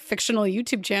lot of like fictional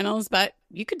YouTube channels, but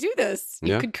you could do this.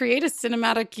 You could create a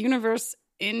cinematic universe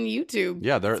in YouTube.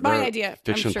 Yeah, they're my idea.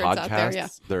 Fiction I'm sure podcasts. It's out there, yeah.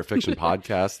 There are fiction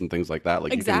podcasts and things like that.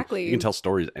 Like exactly. You can tell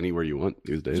stories anywhere you want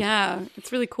these days. Yeah,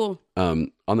 it's really cool.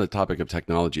 On the topic of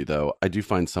technology, though, I do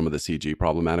find some of the CG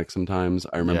problematic sometimes.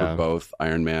 I remember both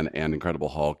Iron Man and Incredible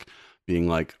Hulk being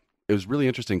like, it was really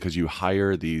interesting because you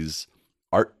hire these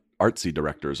artsy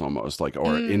directors almost like,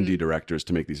 or indie directors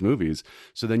to make these movies.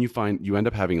 So then you end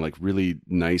up having like really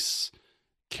nice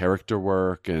character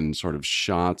work and sort of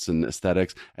shots and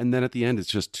aesthetics, and then at the end it's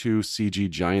just two CG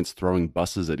giants throwing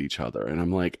buses at each other, and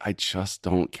I'm like, I just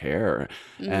don't care.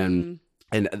 And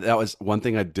that was one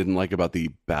thing I didn't like about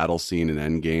the battle scene in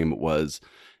Endgame, was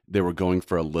they were going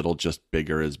for a little just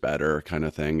bigger is better kind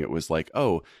of thing. It was like,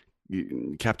 oh,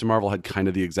 Captain Marvel had kind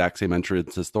of the exact same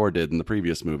entrance as Thor did in the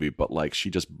previous movie, but like she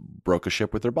just broke a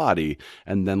ship with her body,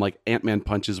 and then like Ant-Man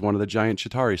punches one of the giant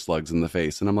Chitauri slugs in the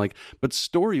face, and I'm like, but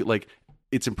story, like,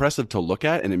 it's impressive to look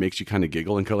at and it makes you kind of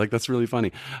giggle and go like, that's really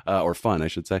funny, or fun, I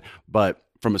should say. But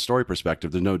from a story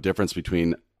perspective, there's no difference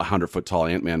between 100-foot tall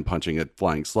Ant-Man punching a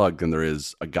flying slug than there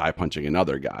is a guy punching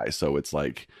another guy. So it's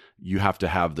like, you have to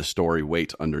have the story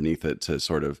weight underneath it to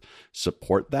sort of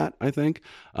support that, I think.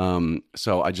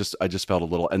 So I just felt a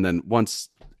little, and then once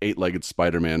 8-legged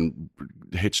Spider-Man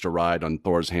hitched a ride on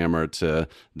Thor's hammer to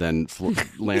then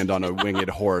land on a winged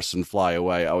horse and fly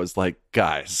away, I was like,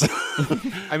 guys.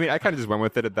 I mean, I kind of just went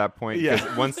with it at that point.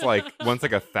 Yeah. Once like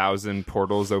 1,000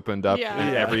 portals opened up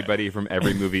and everybody from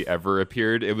every movie ever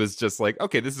appeared, it was just like,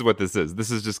 okay, this is what this is. This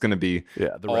is just going to be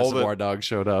the Reservoir Dogs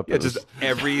showed up. Yeah, just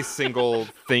every single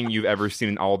thing you've ever seen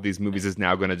in all of these movies is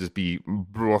now going to just be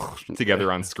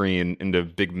together on screen into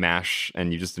big mash,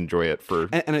 and you just enjoy it for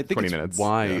and I think 20 it's minutes.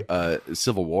 Why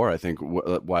Civil War, I think,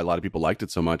 why a lot of people liked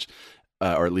it so much,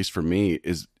 or at least for me,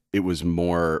 is it was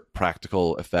more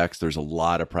practical effects. There's a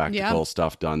lot of practical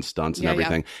stuff done, stunts and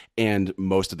everything. And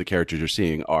most of the characters you're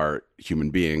seeing are human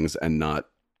beings and not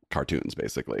cartoons,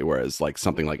 basically. Whereas like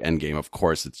something like Endgame, of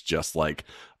course, it's just like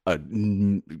a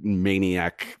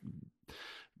maniac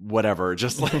whatever,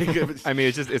 just like I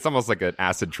mean, it's almost like an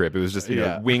acid trip. It was just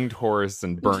winged horse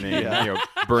and burning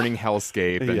burning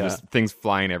hellscape and just things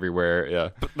flying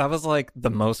everywhere. But that was like the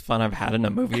most fun I've had in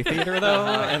a movie theater though,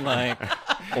 and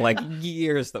like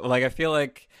years. Like I feel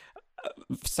like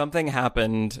something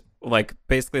happened, like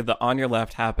basically the On Your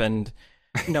Left happened.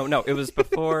 No, it was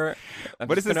before.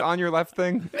 What is this On Your Left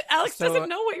thing? Alex doesn't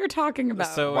know what you're talking about.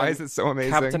 So why is it so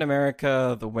amazing? Captain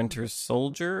America, the Winter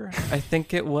Soldier, I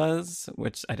think it was,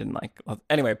 which I didn't like.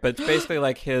 Anyway, but it's basically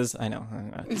like his, I know.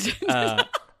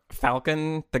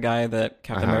 Falcon, the guy that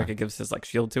Captain America gives his like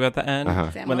shield to at the end.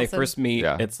 When they first meet,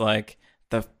 it's like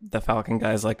the Falcon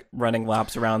guy's like running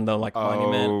laps around the like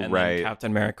monument, and then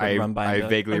Captain America would run by. I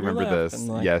vaguely remember this. And,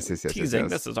 like, yes. Teasing,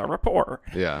 this is our rapport.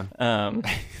 Yeah.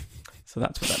 So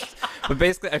that's what that is. But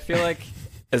basically, I feel like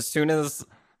as soon as,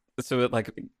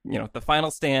 the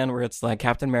final stand where it's like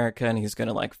Captain America and he's going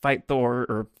to like fight Thor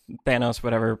or Thanos,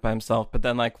 whatever, by himself. But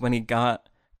then like when he got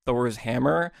Thor's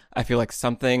hammer, I feel like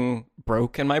something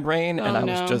broke in my brain and I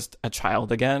was just a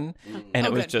child again. And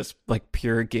it was just like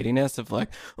pure giddiness of like,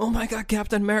 oh my God,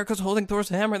 Captain America's holding Thor's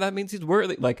hammer. That means he's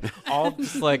worthy. Like all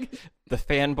just like the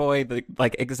fanboy,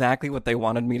 like exactly what they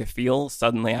wanted me to feel.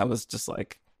 Suddenly I was just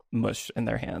like, mush in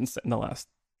their hands in the last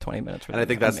 20 minutes. And I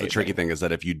think that's the tricky thing, is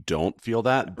that if you don't feel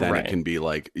that, then it can be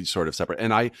like sort of separate.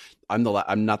 And I'm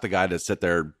not the guy to sit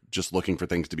there just looking for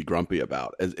things to be grumpy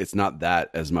about. It's not that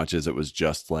as much as it was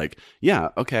just like, yeah,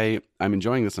 okay, I'm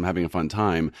enjoying this, I'm having a fun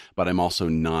time, but I'm also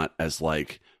not as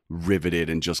like riveted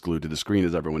and just glued to the screen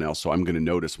as everyone else. So I'm going to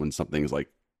notice when something's like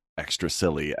extra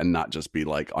silly and not just be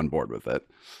like on board with it.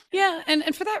 Yeah,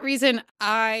 and for that reason,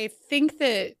 I think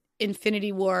that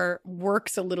Infinity War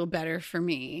works a little better for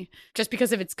me just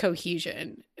because of its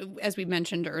cohesion, as we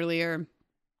mentioned earlier,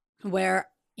 where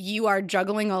you are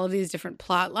juggling all of these different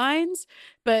plot lines.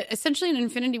 But essentially in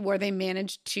Infinity War, they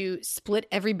managed to split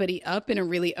everybody up in a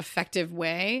really effective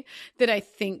way that I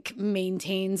think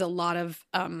maintains a lot of,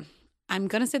 I'm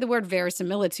going to say the word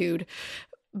verisimilitude,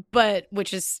 but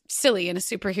which is silly in a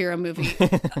superhero movie.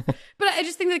 But I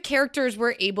just think the characters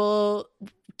were able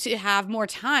to have more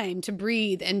time to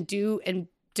breathe and do and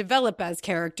develop as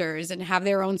characters and have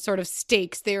their own sort of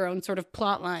stakes, their own sort of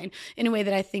plot line in a way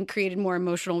that I think created more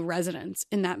emotional resonance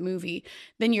in that movie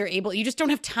than you just don't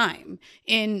have time.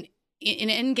 In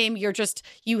Endgame,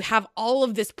 you have all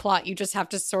of this plot you just have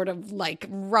to sort of like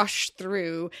rush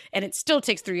through, and it still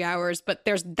takes 3 hours, but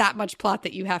there's that much plot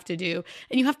that you have to do,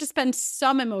 and you have to spend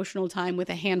some emotional time with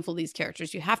a handful of these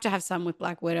characters. You have to have some with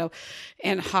Black Widow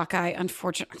and Hawkeye.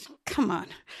 Unfortunately, come on,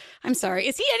 I'm sorry,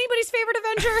 is he anybody's favorite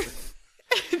Avenger?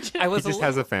 He just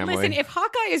has a family. Listen, if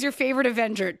Hawkeye is your favorite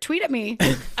Avenger, tweet at me.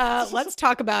 Let's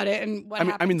talk about it and what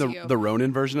happened to you. The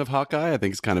Ronin version of Hawkeye, I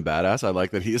think, is kind of badass. I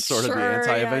like that he's sort of the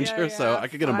anti-Avenger, so I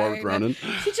could get him more with Ronin.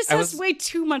 He just has way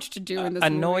too much to do in this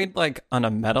annoyed movie. like on a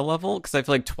meta level, because I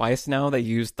feel like twice now they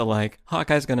used the like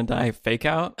Hawkeye's gonna die fake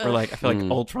out, or like I feel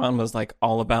like Ultron was like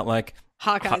all about like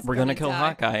we're gonna kill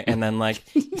Hawkeye, and then like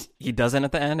he doesn't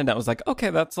at the end, and that was like, okay,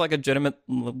 that's like a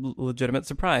legitimate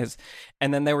surprise.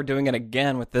 And then they were doing it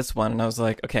again with this one, and I was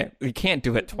like, okay, you can't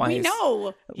do it twice. We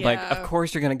know, like of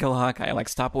course you're gonna kill Hawkeye. Like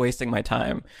stop wasting my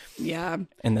time. Yeah,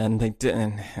 and then they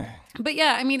didn't. But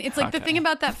yeah, I mean, it's like the thing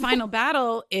about that final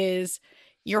battle is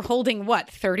you're holding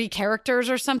 30 characters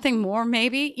or something more,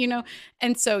 maybe,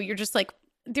 and so you're just like,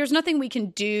 there's nothing we can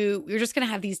do. We're just going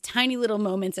to have these tiny little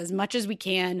moments as much as we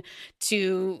can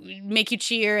to make you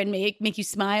cheer and make you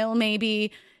smile,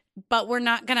 maybe. But we're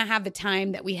not going to have the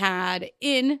time that we had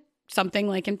in something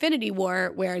like Infinity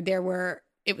War, where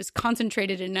it was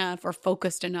concentrated enough or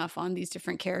focused enough on these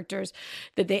different characters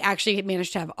that they actually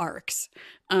managed to have arcs.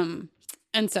 And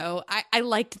so I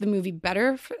liked the movie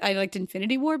better. I liked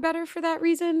Infinity War better for that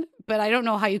reason. But I don't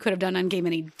know how you could have done Endgame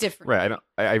any different. Right.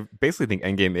 I basically think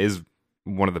Endgame is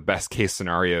one of the best case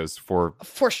scenarios for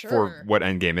sure for what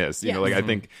Endgame is. You know, like I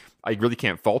think I really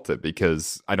can't fault it,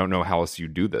 because I don't know how else you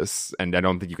do this, and I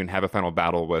don't think you can have a final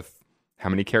battle with how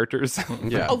many characters?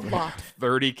 Yeah, a lot.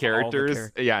 30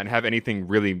 characters. Yeah, and have anything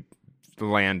really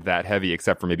land that heavy,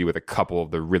 except for maybe with a couple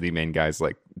of the really main guys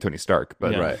like Tony Stark.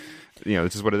 But right.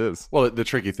 It's just what it is. Well, the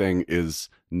tricky thing is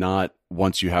not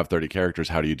once you have 30 characters,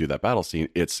 how do you do that battle scene?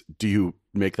 It's, do you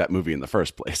make that movie in the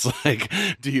first place? Like,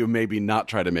 do you maybe not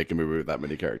try to make a movie with that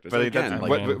many characters? But again,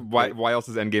 why else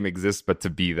does Endgame exist but to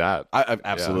be that?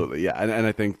 Absolutely, yeah. And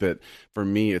I think that for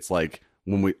me, it's like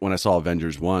when I saw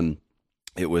Avengers 1,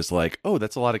 it was like, oh,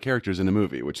 that's a lot of characters in a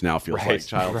movie, which now feels like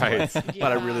child's play.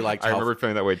 But I really liked I remember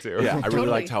feeling that way too. Yeah, I really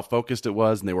liked how focused it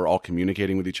was, and they were all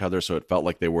communicating with each other, so it felt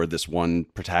like they were this one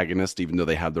protagonist, even though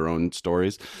they had their own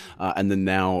stories.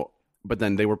 But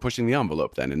then they were pushing the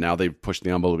envelope then, and now they've pushed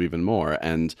the envelope even more.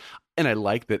 And I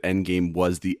like that Endgame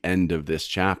was the end of this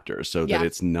chapter, so that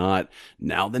it's not,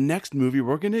 now the next movie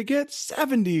we're going to get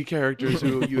 70 characters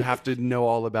who you have to know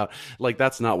all about. Like,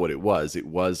 that's not what it was. It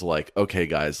was like, okay,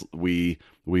 guys, we've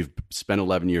spent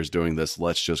 11 years doing this.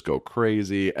 Let's just go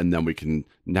crazy. And then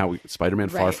Spider-Man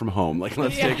Far From Home. Like,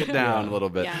 let's take it down a little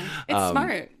bit. Yeah. It's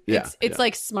smart. Yeah, it's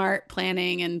like smart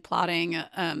planning and plotting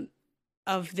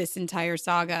of this entire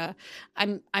saga.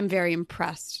 I'm very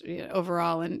impressed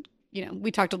overall. And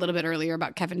we talked a little bit earlier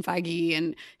about Kevin Feige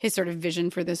and his sort of vision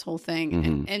for this whole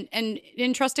thing, and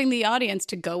entrusting the audience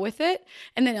to go with it,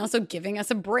 and then also giving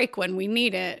us a break when we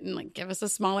need it, and like give us a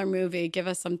smaller movie, give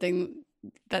us something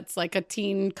that's like a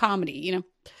teen comedy,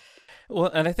 Well,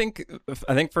 and I think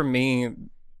for me,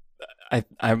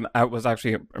 I was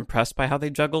actually impressed by how they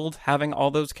juggled having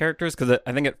all those characters, because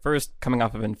I think at first, coming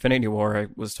off of Infinity War, I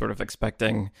was sort of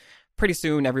expecting pretty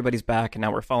soon everybody's back and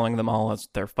now we're following them all as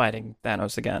they're fighting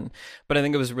Thanos again. But I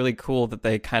think it was really cool that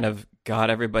they kind of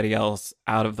got everybody else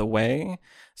out of the way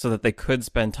so that they could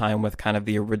spend time with kind of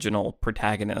the original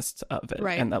protagonist of it.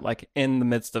 Right. And that like in the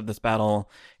midst of this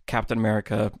battle, Captain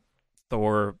America,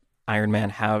 Thor, Iron Man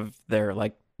have their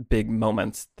like big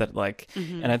moments that like,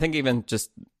 and I think even just,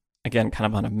 again, kind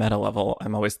of on a meta level,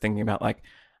 I'm always thinking about like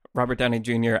Robert Downey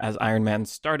Jr. as Iron Man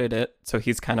started it, so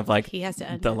he's kind of like he has to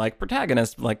end the like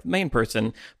protagonist, like main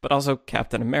person, but also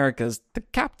Captain America's the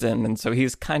captain, and so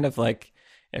he's kind of like,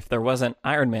 if there wasn't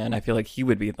Iron Man, I feel like he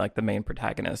would be like the main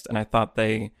protagonist. And I thought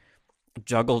they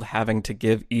juggled having to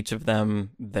give each of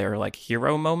them their like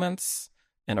hero moments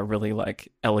in a really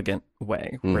like elegant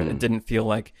way, where it didn't feel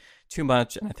like too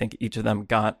much, and I think each of them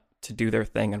got to do their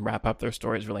thing and wrap up their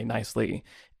stories really nicely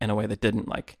in a way that didn't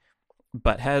like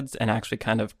butt heads, and actually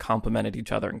kind of complemented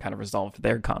each other and kind of resolved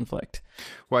their conflict.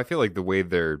 Well, I feel like the way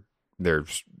their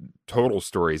total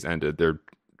stories ended, their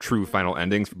true final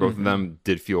endings for both of them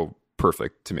did feel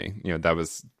perfect to me. That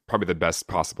was probably the best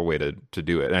possible way to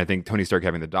do it. And I think Tony Stark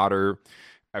having the daughter,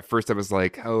 at first I was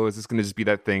like, oh, is this going to just be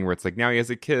that thing where it's like now he has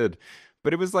a kid?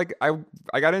 But it was like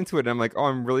I got into it and I'm like, oh,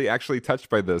 I'm really actually touched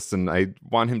by this, and I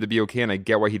want him to be okay, and I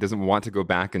get why he doesn't want to go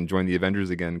back and join the Avengers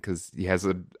again because he has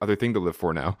other thing to live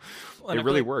for now. Well, it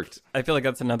really worked. I feel like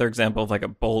that's another example of like a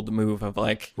bold move of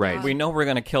like, Right. we know we're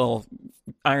gonna kill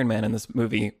Iron Man in this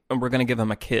movie, and we're gonna give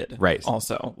him a kid, Right.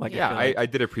 Also, like, Yeah, I feel like, I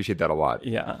did appreciate that a lot.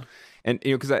 yeah. And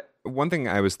because one thing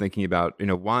I was thinking about,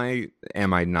 why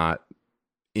am I not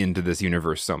into this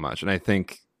universe so much? And I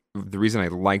think the reason I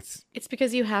liked It's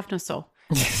because you have no soul.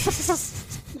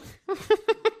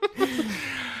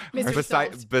 Mystery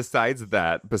solved. besides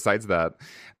that,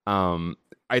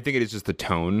 I think it is just the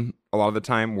tone a lot of the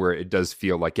time where it does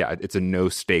feel like, yeah, it's a no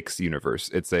stakes universe.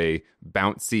 It's a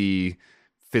bouncy,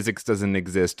 physics doesn't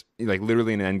exist. Like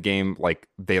literally in Endgame, like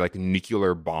they like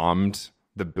nuclear bombed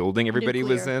the building everybody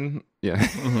was Nuclear. in. Yeah,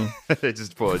 they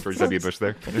just pulled a George W. Bush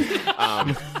there.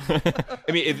 I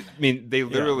mean, they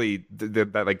literally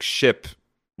that like ship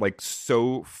like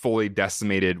so fully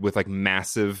decimated with like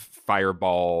massive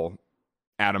fireball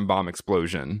atom bomb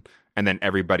explosion, and then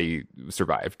everybody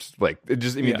survived. Like it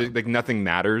just, like nothing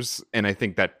matters. And I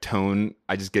think that tone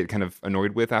I just get kind of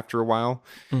annoyed with after a while.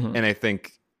 Mhm. And I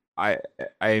think I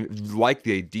like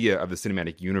the idea of the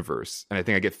cinematic universe, and I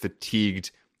think I get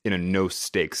fatigued in a no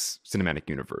stakes cinematic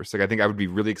universe. Like I think I would be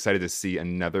really excited to see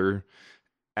another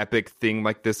epic thing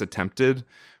like this attempted,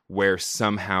 where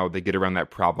somehow they get around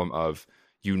that problem of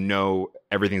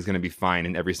everything's going to be fine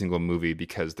in every single movie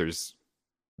because there's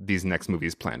these next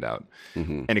movies planned out.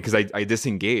 Mm-hmm. And because I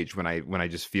disengage when I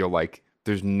just feel like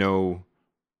there's no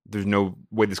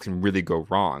way this can really go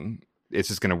wrong. It's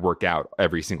just going to work out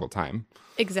every single time.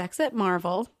 Execs at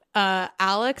Marvel.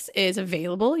 Alex is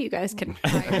available. You guys can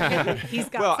hire him. He's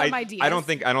got some ideas. I don't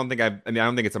think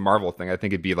it's a Marvel thing. I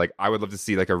think it'd be like, I would love to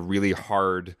see like a really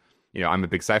hard, I'm a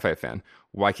big sci-fi fan.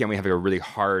 Why can't we have like a really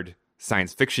hard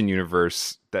science fiction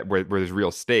universe where there's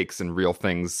real stakes and real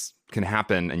things can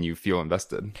happen and you feel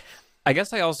invested? I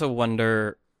guess I also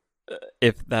wonder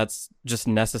if that's just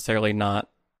necessarily not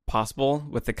possible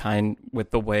with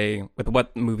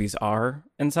what movies are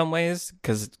in some ways,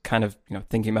 because kind of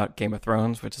thinking about Game of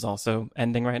Thrones, which is also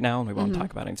ending right now, and we won't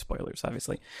talk about any spoilers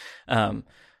obviously,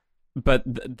 but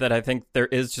that I think there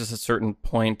is just a certain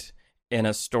point in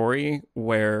a story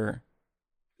where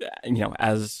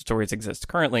as stories exist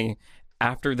currently,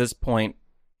 after this point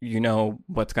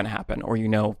what's going to happen, or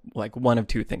like one of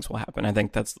two things will happen. I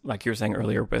think that's like you were saying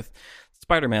earlier with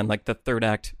Spider-Man, like the third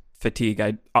act fatigue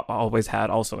I always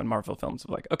had also in Marvel films of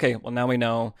like, okay, well now we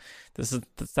know this is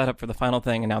the setup for the final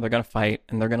thing, and now they're going to fight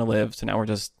and they're going to live, so now we're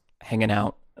just hanging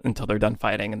out until they're done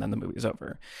fighting and then the movie's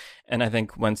over. And I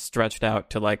think when stretched out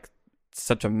to like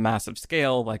such a massive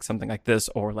scale, like something like this,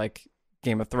 or like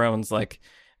Game of Thrones, like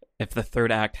if the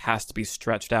third act has to be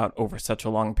stretched out over such a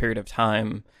long period of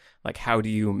time, like how do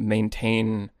you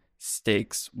maintain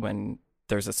stakes when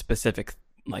there's a specific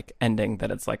like ending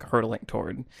that it's like hurtling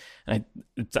toward? And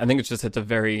I think it's a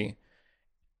very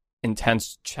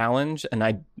intense challenge, and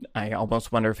I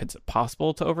almost wonder if it's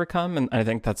possible to overcome. And I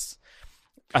think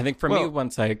for me,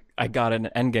 once I got an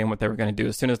Endgame, what they were going to do,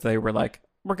 as soon as they were like,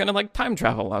 we're going to like time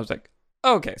travel, I was like,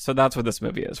 okay, so that's what this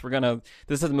movie is.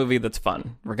 This is a movie that's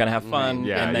fun. We're going to have fun,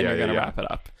 and then you're going to wrap it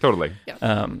up. Totally.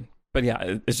 Yeah. But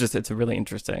yeah, it's a really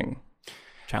interesting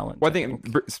challenge. Well, I think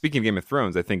speaking of Game of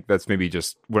Thrones, I think that's maybe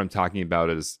just what I'm talking about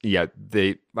is,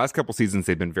 the last couple seasons,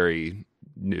 they've been very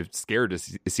scared, it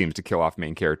seems, to kill off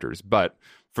main characters. But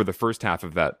for the first half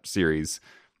of that series,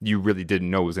 you really didn't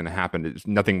know what was going to happen.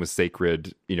 Nothing was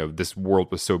sacred. This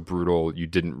world was so brutal. You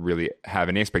didn't really have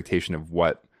any expectation of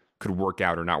what could work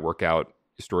out or not work out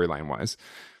storyline wise.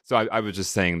 So I was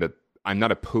just saying that I'm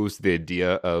not opposed to the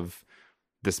idea of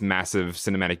this massive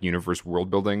cinematic universe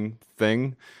world building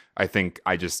thing. I think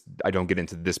I don't get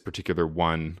into this particular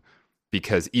one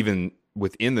because even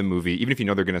within the movie, even if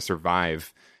they're going to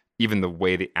survive, even the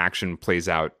way the action plays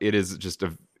out, it is just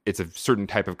it's a certain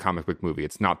type of comic book movie.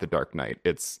 It's not The Dark Knight.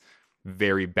 It's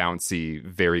very bouncy,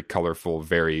 very colorful,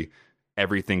 very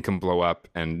everything can blow up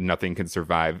and nothing can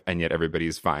survive, and yet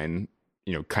everybody's fine,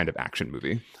 kind of action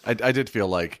movie. I did feel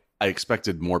like I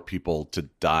expected more people to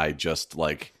die just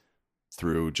like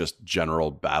through just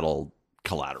general battle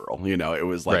collateral. It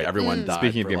was like everyone died.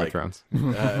 Speaking of for, Game like, of Thrones.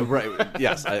 Right.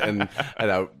 Yes.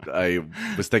 I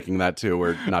was thinking that too,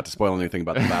 or not to spoil anything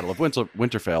about the Battle of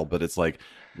Winterfell, but it's like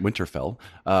Winterfell.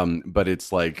 But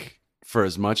it's like, for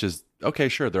as much as, okay,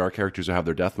 sure, there are characters who have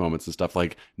their death moments and stuff,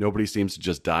 like nobody seems to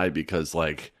just die because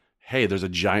like hey, there's a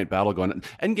giant battle going on.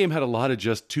 Endgame had a lot of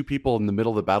just two people in the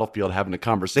middle of the battlefield having a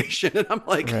conversation. And I'm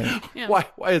like,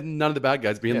 why is none of the bad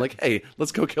guys being like, hey,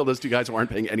 let's go kill those two guys who aren't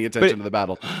paying any attention to the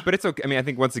battle? But it's okay. I mean, I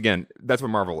think once again, that's what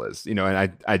Marvel is, you know,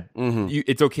 and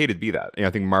it's okay to be that. You know,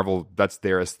 I think Marvel, that's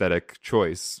their aesthetic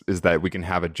choice, is that we can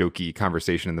have a jokey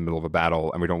conversation in the middle of a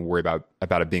battle and we don't worry about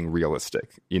it being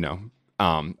realistic, you know.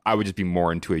 I would just be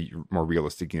more into a more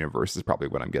realistic universe is probably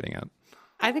what I'm getting at.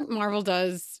 I think Marvel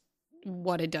does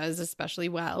what it does especially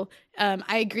well.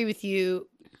 I agree with you.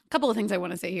 A couple of things I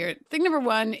want to say here. Thing number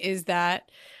one is that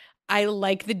I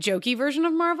like the jokey version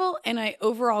of Marvel, and I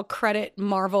overall credit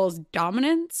Marvel's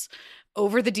dominance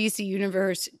over the DC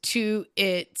universe to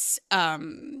its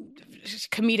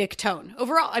comedic tone.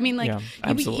 Overall, I mean, like,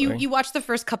 you watch the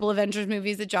first couple Avengers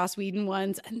movies, the Joss Whedon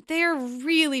ones, and they're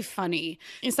really funny.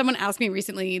 And someone asked me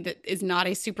recently that is not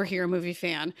a superhero movie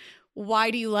fan,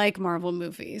 why do you like Marvel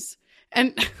movies?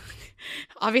 And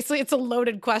obviously it's a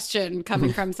loaded question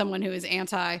coming from someone who is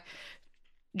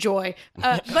anti-joy.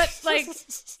 But like,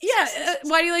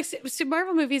 why do you like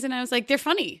Marvel movies? And I was like, they're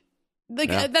funny.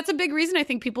 Like, that's a big reason I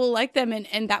think people like them.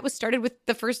 And that was started with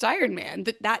the first Iron Man.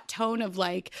 That tone of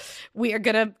like, we are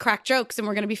going to crack jokes and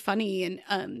we're going to be funny.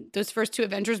 And those first two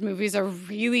Avengers movies are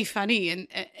really funny.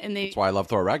 And they. That's why I love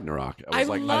Thor Ragnarok. I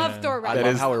love Thor Ragnarok.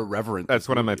 I love how irreverent. That's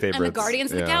one of my favorites. And the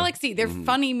Guardians of the Galaxy. They're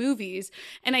funny movies.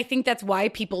 And I think that's why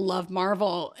people love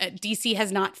Marvel. DC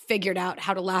has not figured out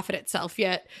how to laugh at itself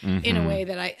yet in a way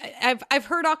that I've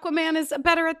heard Aquaman is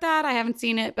better at that. I haven't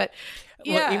seen it, but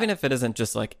well, even if it isn't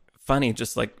just like funny,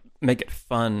 just like make it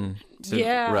fun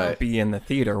to be in the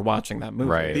theater watching that movie.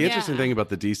 Right. The interesting thing about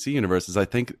the DC universe is I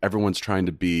think everyone's trying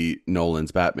to be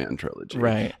Nolan's Batman trilogy.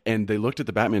 Right. And they looked at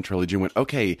the Batman trilogy and went,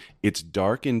 okay, it's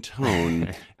dark in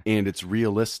tone and it's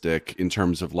realistic in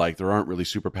terms of like there aren't really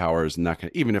superpowers and that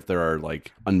kind of, even if there are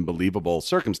like unbelievable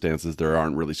circumstances, there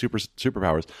aren't really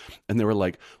superpowers. And they were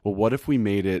like, well, what if we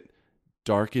made it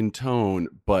dark in tone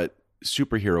but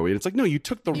superhero-y? And it's like, no, you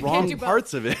took the wrong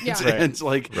parts of it. Yeah. And it's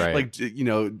like you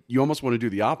know, you almost want to do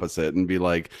the opposite and be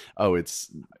like, oh,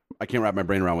 it's, I can't wrap my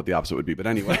brain around what the opposite would be, but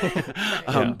anyway.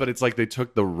 But it's like they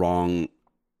took the wrong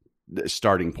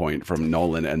starting point from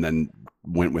Nolan and then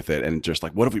went with it, and just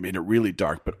like, what if we made it really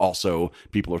dark but also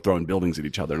people are throwing buildings at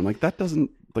each other? I'm like, that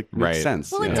doesn't like make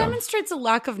sense. Well, it demonstrates a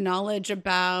lack of knowledge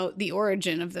about the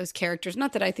origin of those characters.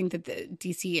 Not that I think that the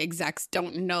DC execs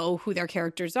don't know who their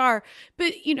characters are,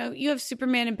 but you know, you have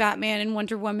Superman and Batman and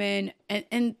Wonder Woman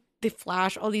and the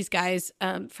Flash, all these guys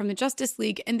from the Justice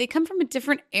League, and they come from a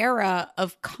different era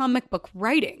of comic book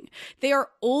writing. They are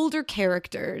older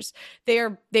characters. They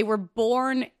were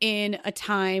born in a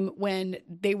time when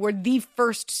they were the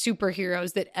first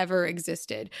superheroes that ever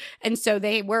existed. And so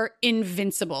they were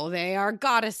invincible. They are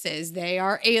goddesses. They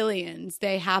are aliens.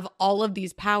 They have all of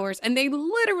these powers, and they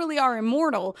literally are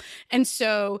immortal. And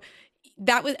so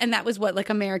that was what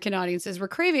like American audiences were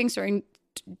craving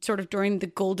during the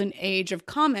golden age of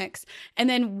comics. And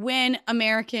then when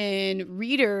American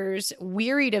readers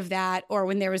wearied of that, or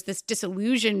when there was this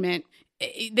disillusionment,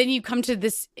 then you come to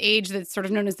this age that's sort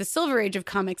of known as the Silver Age of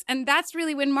comics. And that's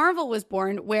really when Marvel was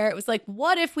born, where it was like,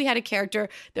 what if we had a character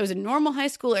that was a normal high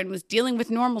schooler and was dealing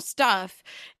with normal stuff,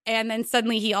 and then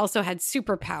suddenly he also had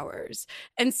superpowers?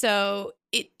 And so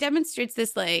it demonstrates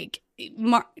this, like,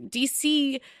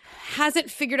 DC hasn't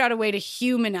figured out a way to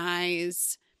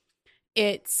humanize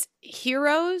its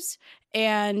heroes,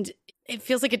 and it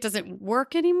feels like it doesn't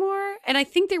work anymore. And I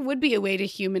think there would be a way to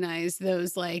humanize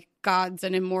those like gods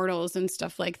and immortals and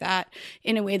stuff like that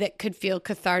in a way that could feel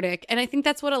cathartic. And I think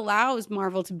that's what allows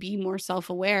Marvel to be more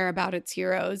self-aware about its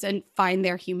heroes and find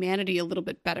their humanity a little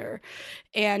bit better.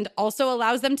 And also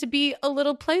allows them to be a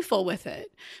little playful with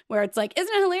it, where it's like,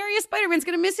 isn't it hilarious? Spider-Man's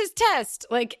going to miss his test.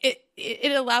 Like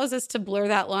it allows us to blur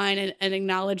that line and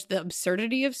acknowledge the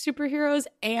absurdity of superheroes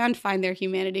and find their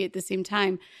humanity at the same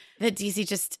time. That DC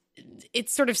just,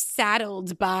 it's sort of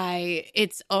saddled by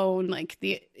its own, like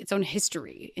its own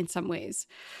history in some ways.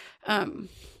 I feel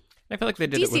like they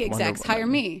did DC it with Wonder execs Woman. hire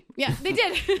me. Yeah, they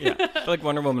did. Yeah, I feel like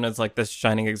Wonder Woman is like this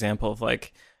shining example of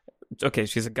like, okay,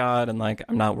 she's a god, and like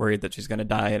I'm not worried that she's going to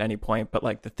die at any point, but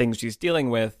like the things she's dealing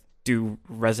with do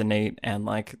resonate, and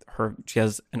like she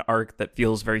has an arc that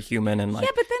feels very human. And like,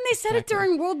 yeah, but then they said it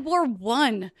during World War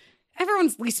I,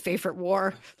 everyone's least favorite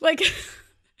war, like.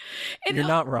 And you're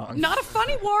not wrong. Not a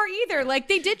funny war either. Like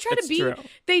they did try to be true.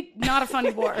 Not a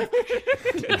funny war.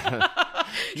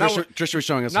 Trisha was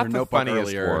showing us her notebook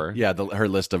earlier. War. Yeah, her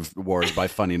list of wars by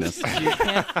funniness. You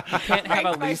can't have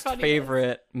a least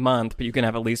favorite month, but you can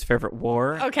have a least favorite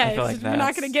war. Okay, I feel like we're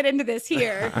not going to get into this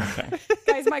here. Okay.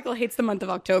 Guys, Michael hates the month of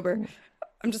October.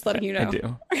 I'm just letting you know. I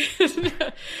do.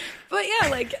 But yeah,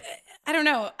 like, I don't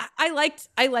know. I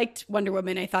liked Wonder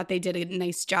Woman. I thought they did a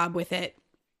nice job with it.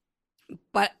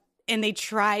 And they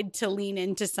tried to lean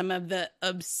into some of the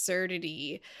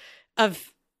absurdity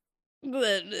of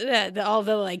all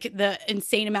the like the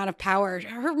insane amount of power.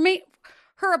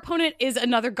 Her opponent is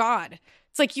another god.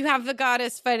 It's like you have the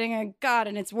goddess fighting a god,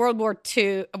 and it's World War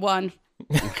II. I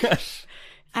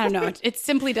don't know. It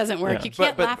simply doesn't work. Yeah. You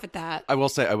can't laugh at that. I will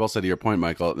say to your point,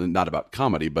 Michael, not about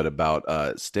comedy, but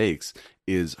about stakes.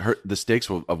 The stakes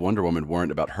of Wonder Woman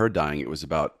weren't about her dying; it was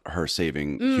about her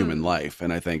saving human life,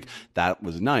 and I think that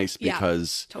was nice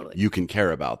because you can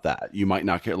care about that. You might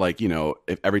not care, like,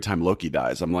 if every time Loki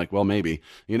dies, I'm like, well, maybe,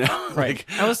 Right.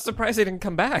 I was surprised he didn't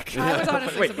come back. I was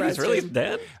honestly surprised. He's really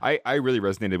dead? I really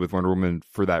resonated with Wonder Woman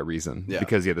for that reason. Yeah.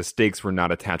 Because the stakes were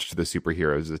not attached to the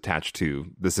superheroes, attached to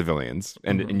the civilians,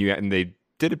 and they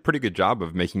did a pretty good job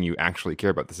of making you actually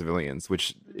care about the civilians,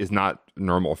 which is not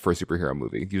normal for a superhero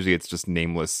movie. Usually it's just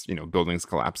nameless, buildings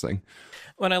collapsing.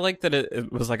 Well, I like that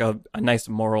it was like a nice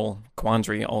moral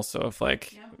quandary also of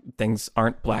like things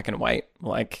aren't black and white.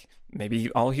 Like maybe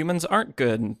all humans aren't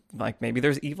good. Like maybe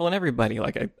there's evil in everybody.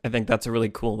 Like I think that's a really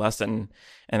cool lesson,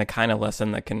 and a kind of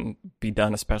lesson that can be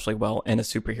done especially well in a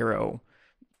superhero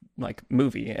like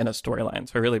movie and a storyline.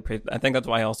 So I think that's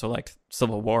why I also liked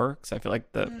Civil War, because I feel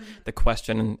like the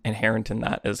question inherent in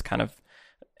that is kind of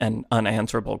an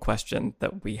unanswerable question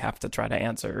that we have to try to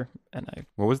answer. And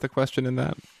what was the question in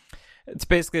that?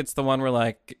 It's the one where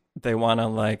like they want to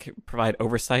like provide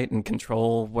oversight and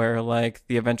control where like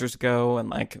the Avengers go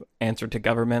and like answer to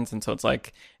governments. And so it's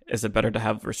like, is it better to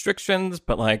have restrictions,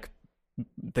 but like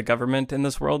the government in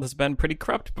this world has been pretty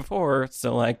corrupt before,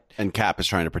 so like, and Cap is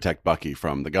trying to protect Bucky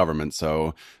from the government,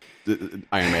 so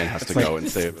Iron Man has to go and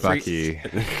save Bucky.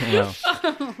 Can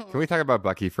we talk about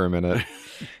Bucky for a minute?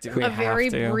 A very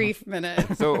brief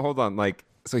minute. So hold on,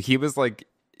 he was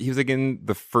in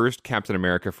the first Captain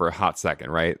America for a hot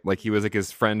second, right? Like he was like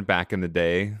his friend back in the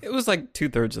day. It was like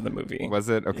 2/3 of the movie. Was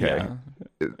it? Okay. Yeah.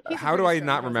 How do I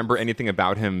not remember anything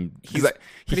about him? He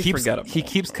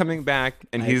keeps coming back,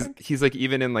 and he's like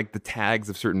even in like the tags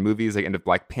of certain movies, like end of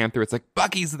Black Panther, it's like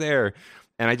Bucky's there,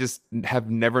 and I just have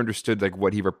never understood like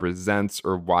what he represents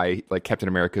or why like Captain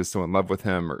America is so in love with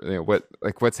him, or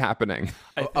what's happening.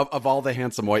 Of all the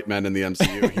handsome white men in the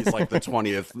MCU, he's like the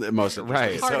 20th most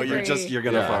right. So you're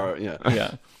gonna follow,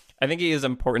 yeah. I think he is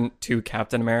important to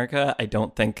Captain America. I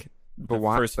don't think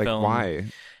first film. Why?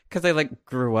 Because they like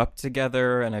grew up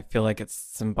together, and I feel like it's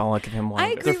symbolic of him wanting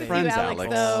I agree to with friends, you,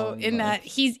 Alex, though, in that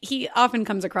he often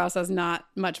comes across as not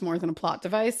much more than a plot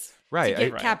device. Right. To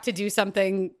get Cap to do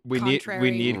something contrary.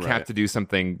 We need Cap to do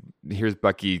something. Here's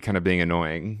Bucky kind of being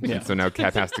annoying. Yeah. And so now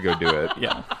Cap has to go do it.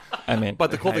 Yeah. I mean,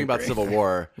 but the cool thing about Civil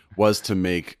War was to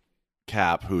make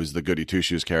Cap, who's the goody two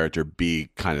shoes character, be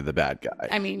kind of the bad guy.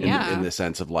 I mean, in the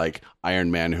sense of like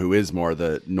Iron Man, who is more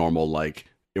the normal, like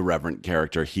irreverent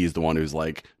character. He's the one who's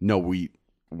like, no, we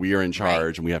are in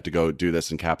charge, and we have to go do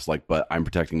this. And Cap's like, but I'm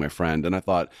protecting my friend. And I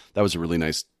thought that was a really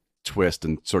nice twist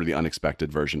and sort of the unexpected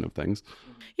version of things.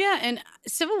 Yeah, and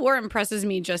Civil War impresses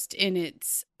me just in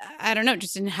its, I don't know,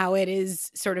 just in how it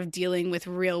is sort of dealing with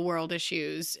real world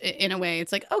issues in a way.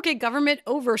 It's like, okay, government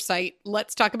oversight,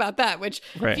 let's talk about that. Which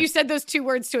if you said those two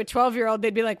words to a 12-year-old,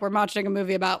 they'd be like, we're watching a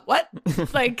movie about what?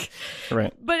 Like,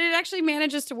 right. But it actually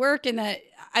manages to work in that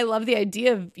I love the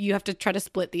idea of you have to try to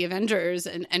split the Avengers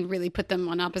and really put them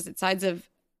on opposite sides of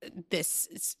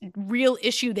this real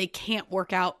issue they can't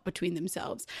work out between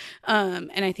themselves.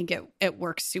 And I think it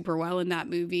works super well in that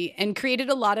movie and created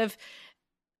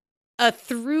a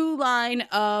through line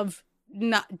of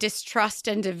not distrust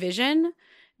and division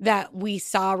that we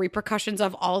saw repercussions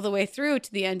of all the way through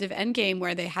to the end of Endgame,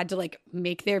 where they had to like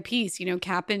make their peace.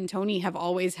 Cap and Tony have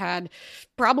always had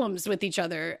problems with each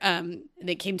other.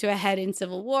 They came to a head in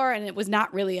Civil War, and it was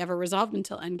not really ever resolved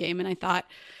until Endgame. And I thought,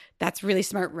 that's really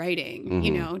smart writing.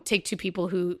 Mm-hmm. Take two people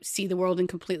who see the world in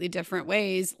completely different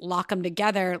ways, lock them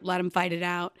together, let them fight it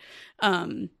out.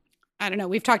 I don't know.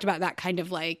 We've talked about that kind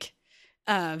of like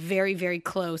very, very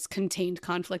close, contained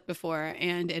conflict before.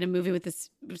 And in a movie with this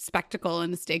spectacle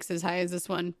and the stakes as high as this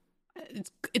one,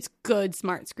 it's good,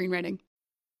 smart screenwriting.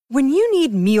 When you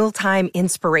need mealtime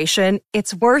inspiration,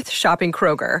 it's worth shopping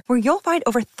Kroger, where you'll find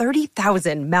over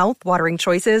 30,000 mouth-watering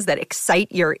choices that excite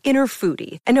your inner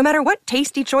foodie. And no matter what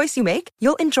tasty choice you make,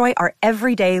 you'll enjoy our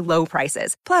everyday low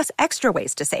prices, plus extra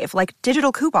ways to save, like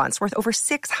digital coupons worth over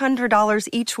 $600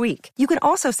 each week. You can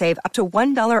also save up to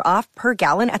 $1 off per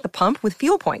gallon at the pump with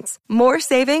fuel points. More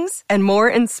savings and more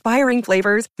inspiring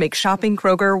flavors make shopping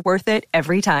Kroger worth it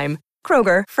every time.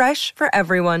 Kroger, fresh for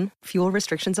everyone. Fuel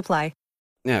restrictions apply.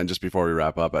 Yeah, and just before we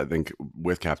wrap up, I think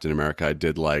with Captain America, I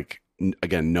did like,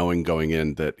 again, knowing going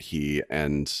in that he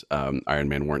and Iron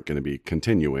Man weren't going to be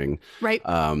continuing. Right.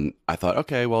 I thought,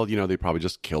 okay, well, they probably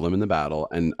just kill him in the battle.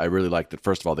 And I really liked that,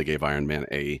 first of all, they gave Iron Man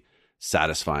a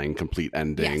satisfying, complete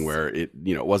ending where it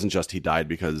wasn't just he died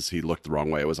because he looked the wrong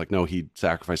way. It was like, no, he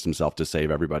sacrificed himself to save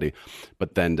everybody.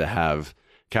 But then to have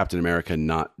Captain America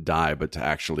not die, but to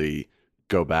actually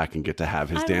go back and get to have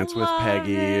his dance with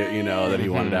Peggy, that he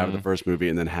wanted out of the first movie,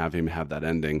 and then have him have that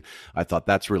ending. I thought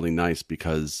that's really nice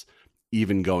because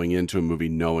even going into a movie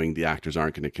knowing the actors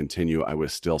aren't going to continue, I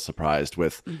was still surprised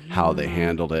with how they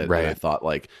handled it. Right. And I thought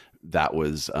like that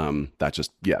was that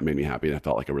just made me happy, and I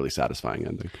felt like a really satisfying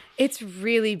ending. It's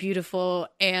really beautiful,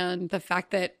 and the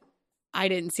fact that I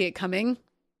didn't see it coming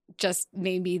just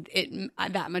made me it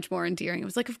that much more endearing. It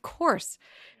was like, of course,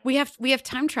 we have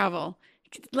time travel.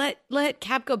 Let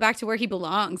Cap go back to where he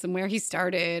belongs and where he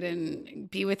started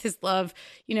and be with his love.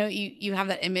 You have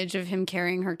that image of him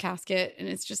carrying her casket, and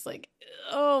it's just like,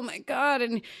 oh my God,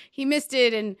 and he missed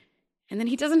it, and then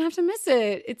he doesn't have to miss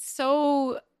it.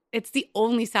 It's the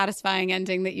only satisfying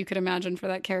ending that you could imagine for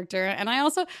that character. And I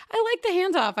like the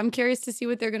handoff. I'm curious to see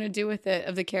what they're going to do with it,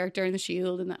 of the character and the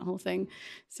shield and that whole thing.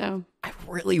 So I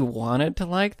really wanted to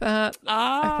like that.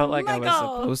 I felt like I was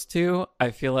supposed to.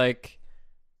 I feel like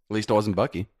At least it wasn't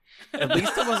Bucky. at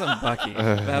least it wasn't Bucky.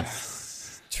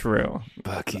 That's true.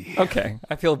 Bucky. Okay,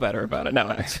 I feel better about it now,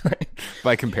 actually.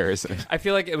 By comparison. I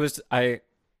feel like it was, I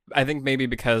think maybe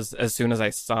because as soon as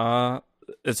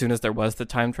there was the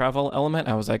time travel element,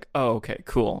 I was like, oh, okay,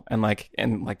 cool.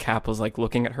 And Cap was like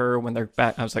looking at her when they're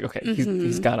back. I was like, okay,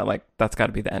 he's gotta that's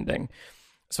gotta be the ending.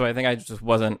 So I think I just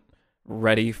wasn't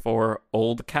ready for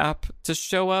old Cap to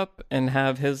show up and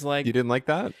have his You didn't like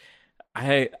that?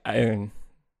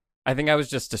 I think I was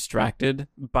just distracted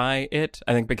by it.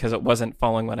 I think because it wasn't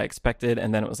following what I expected,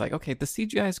 and then it was like, okay, the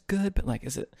CGI is good, but like,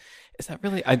 is that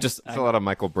really? There's a lot of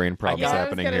Michael Brain problems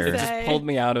happening here. It just pulled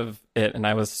me out of it, and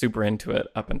I was super into it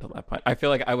up until that point. I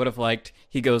feel like I would have liked,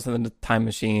 he goes in the time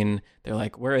machine, they're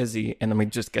like, where is he? And then we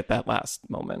just get that last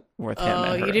moment with him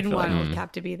and her. You didn't want like, old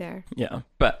Cap to be there. yeah,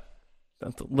 but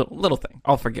that's a little thing.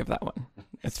 I'll forgive that one.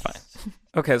 It's fine.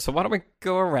 Okay, so why don't we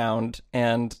go around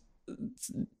and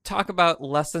talk about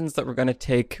lessons that we're going to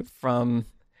take from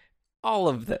all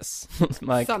of this.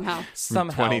 Somehow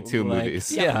 22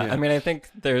 movies. Yeah, I mean, I think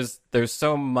there's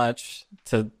so much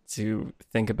to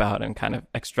think about and kind of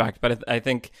extract, but I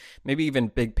think maybe even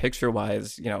big picture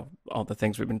wise, all the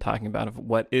things we've been talking about of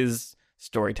what is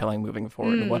storytelling moving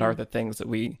forward, and what are the things that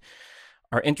we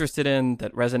are interested in,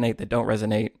 that resonate, that don't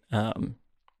resonate.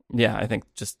 I think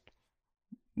just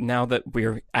now that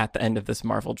we're at the end of this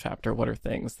Marvel chapter, what are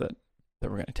things that we're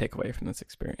going to take away from this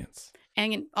experience?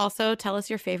 And also tell us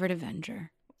your favorite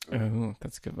Avenger. Oh,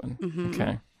 that's a good one.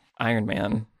 Okay. Iron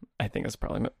Man, I think, is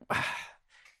probably...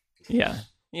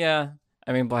 Yeah.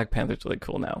 I mean, Black Panther's really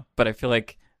cool now, but I feel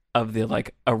like of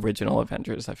the original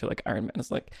Avengers, I feel like Iron Man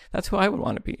is that's who I would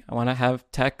want to be. I want to have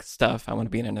tech stuff. I want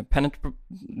to be in an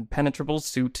impenetrable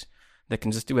suit that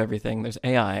can just do everything. There's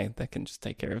AI that can just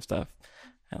take care of stuff.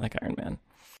 I like Iron Man.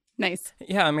 Nice.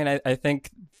 Yeah, I mean, I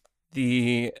think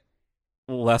the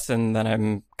lesson that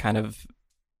I'm kind of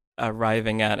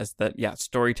arriving at is that,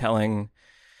 storytelling,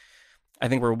 I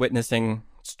think we're witnessing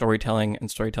storytelling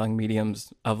and storytelling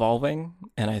mediums evolving.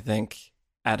 And I think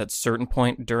at a certain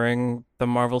point during the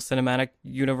Marvel Cinematic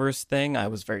Universe thing, I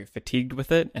was very fatigued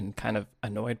with it and kind of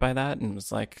annoyed by that, and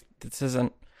was like, this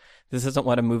isn't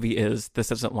what a movie is.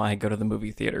 This isn't why I go to the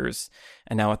movie theaters.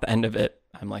 And now at the end of it,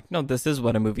 I'm like, no, this is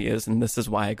what a movie is, and this is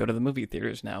why I go to the movie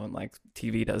theaters now. And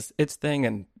TV does its thing,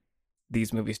 and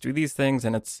these movies do these things,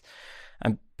 and I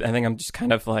think I'm just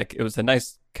kind of it was a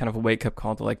nice kind of wake up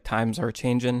call to times are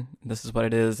changing. This is what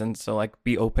it is, and so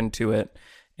be open to it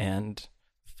and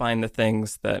find the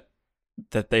things that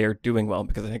they are doing well,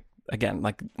 because I think, again,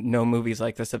 no movies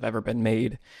like this have ever been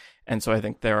made. And so I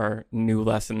think there are new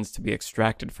lessons to be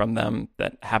extracted from them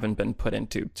that haven't been put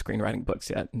into screenwriting books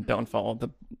yet and don't follow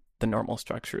the normal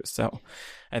structures. So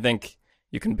I think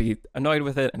you can be annoyed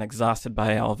with it and exhausted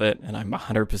by all of it, and I'm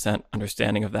 100%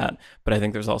 understanding of that. But I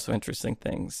think there's also interesting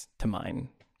things to mine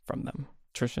from them.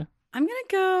 Trisha? I'm going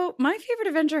to go, my favorite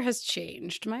Avenger has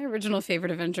changed. My original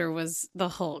favorite Avenger was the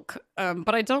Hulk,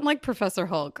 but I don't like Professor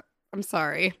Hulk. I'm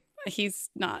sorry. He's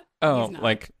not. Oh, he's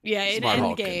not. Yeah, in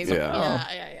Endgame.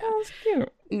 Yeah. Oh, that's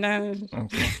cute. No.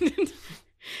 Okay.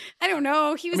 I don't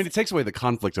know. He was. I mean, it takes away the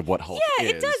conflict of what Hulk is.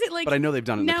 Yeah, it does. But I know they've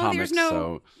done it in the comics.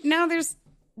 Now there's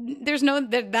there's no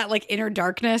that like inner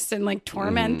darkness and like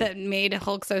torment that made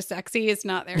Hulk so sexy is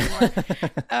not there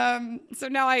anymore. So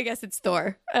now I guess it's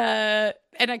Thor. And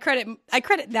I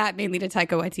credit that mainly to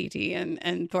Taika Waititi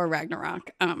and Thor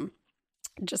Ragnarok.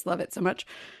 Just love it so much.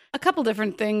 A couple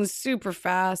different things super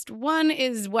fast. One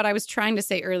is what I was trying to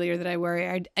say earlier that I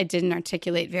worry I didn't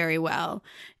articulate very well.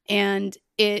 And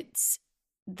it's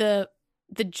the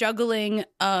juggling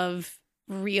of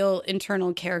real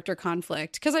internal character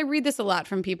conflict. Because I read this a lot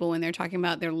from people when they're talking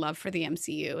about their love for the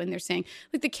MCU, and they're saying,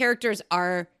 like, the characters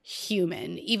are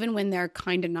human, even when they're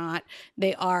kind of not.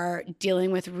 They are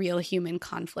dealing with real human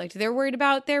conflict. They're worried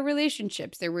about their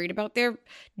relationships. They're worried about their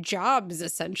jobs,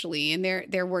 essentially, and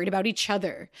they're worried about each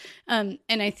other. And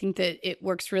I think that it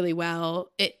works really well.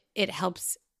 It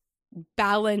helps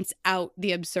balance out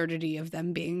the absurdity of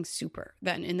them being super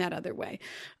then in that other way.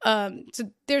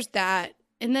 So there's that.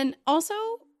 And then also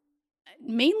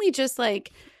mainly just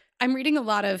like I'm reading a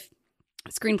lot of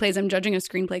screenplays. I'm judging a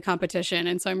screenplay competition.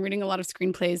 And so I'm reading a lot of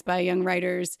screenplays by young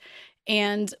writers.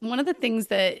 And one of the things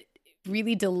that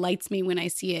really delights me when I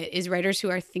see it is writers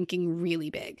who are thinking really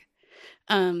big.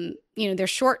 They're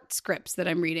short scripts that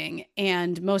I'm reading,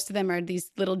 and most of them are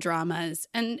these little dramas.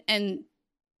 And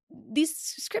these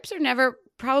scripts are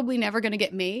probably never going to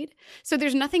get made. So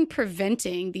there's nothing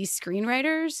preventing these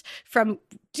screenwriters from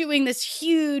doing this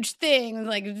huge thing,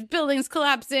 like buildings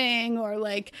collapsing or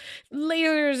like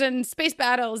layers and space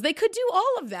battles. They could do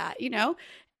all of that,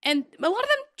 and a lot of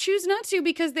them choose not to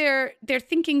because they're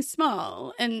thinking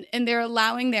small and they're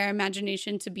allowing their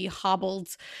imagination to be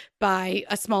hobbled by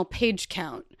a small page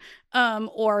count,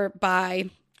 or by,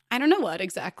 I don't know what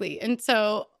exactly. And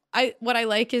so what I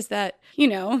like is that,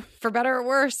 for better or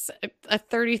worse, a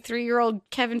 33-year-old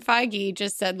Kevin Feige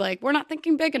just said, like, we're not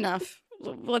thinking big enough.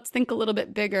 Let's think a little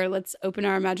bit bigger. Let's open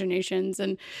our imaginations.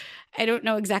 And I don't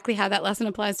know exactly how that lesson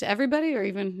applies to everybody or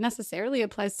even necessarily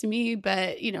applies to me.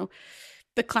 But,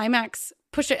 the climax,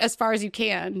 push it as far as you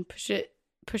can. Push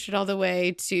it all the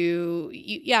way to,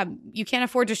 you can't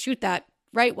afford to shoot that.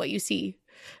 Write what you see.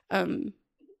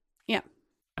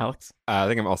 Alex? I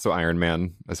think I'm also Iron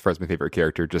Man as far as my favorite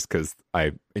character, just because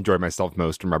I enjoy myself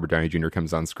most when Robert Downey Jr.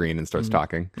 comes on screen and starts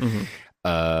talking.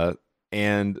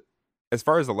 And as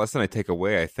far as the lesson I take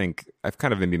away, I think I've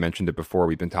kind of maybe mentioned it before.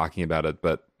 We've been talking about it,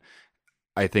 but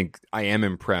I think I am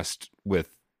impressed with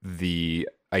the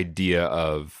idea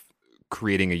of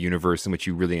creating a universe in which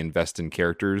you really invest in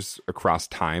characters across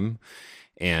time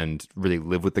and really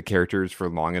live with the characters for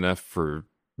long enough for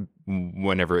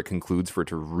whenever it concludes for it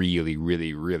to really,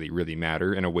 really, really, really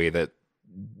matter in a way that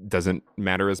doesn't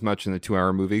matter as much in the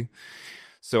 2-hour movie.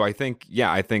 So I think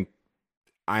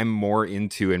I'm more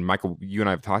into, and Michael, you and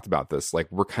I have talked about this, like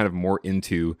we're kind of more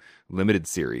into limited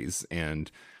series and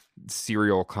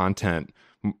serial content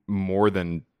more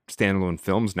than standalone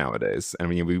films nowadays. I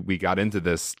mean, we got into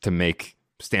this to make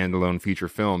standalone feature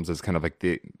films as kind of like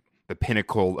the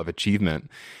pinnacle of achievement.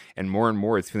 And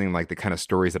more it's feeling like the kind of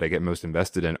stories that I get most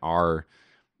invested in are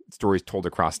stories told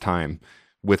across time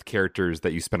with characters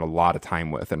that you spend a lot of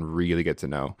time with and really get to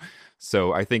know.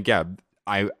 So I think,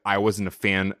 I wasn't a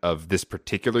fan of this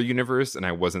particular universe and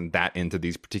I wasn't that into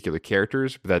these particular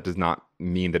characters, but that does not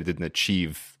mean that it didn't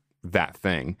achieve that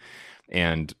thing.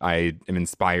 And I am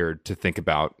inspired to think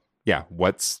about,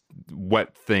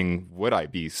 what thing would I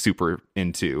be super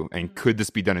into? And could this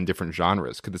be done in different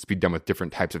genres? Could this be done with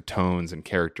different types of tones and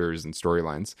characters and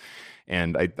storylines?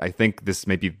 And I think this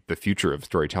may be the future of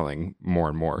storytelling more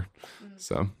and more.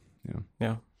 So,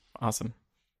 Yeah. Awesome.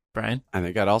 Brian? I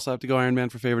think I'd also have to go Iron Man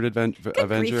for favorite Avenger.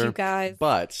 Grief, you guys.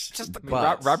 But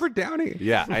Robert Downey.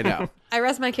 Yeah, I know. I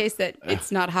rest my case that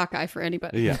it's not Hawkeye for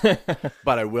anybody. Yeah.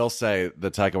 But I will say the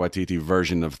Taika Waititi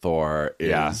version of Thor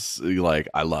is like,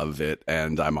 I love it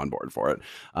and I'm on board for it.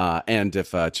 And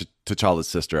if T'Challa's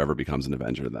sister ever becomes an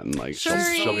Avenger, then like she'll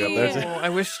be up there too. I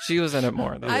wish she was in it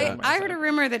more. I heard a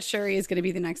rumor that Shuri is going to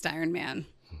be the next Iron Man.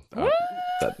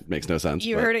 That makes no sense.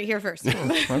 You heard it here first.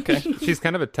 Okay. She's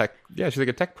kind of a tech. Yeah, she's like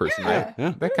a tech person, right?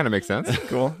 Yeah. That kind of makes sense.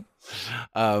 Cool.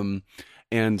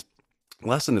 And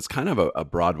lesson, it's kind of a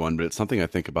broad one, but it's something I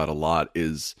think about a lot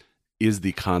is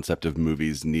the concept of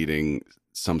movies needing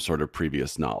some sort of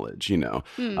previous knowledge.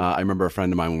 I remember a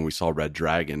friend of mine when we saw Red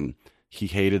Dragon, he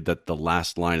hated that the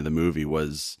last line of the movie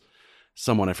was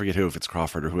someone, I forget who, if it's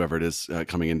Crawford or whoever it is,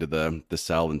 coming into the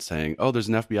cell and saying, "Oh, there's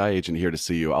an FBI agent here to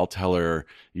see you. I'll tell her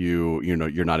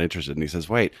you're not interested." And he says,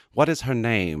 "Wait, what is her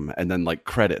name?" And then like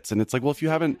credits. And it's like, well, if you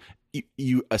haven't,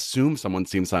 you assume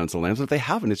someone's seen Silence of the Lambs, but if they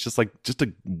haven't, it's just like a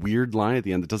weird line at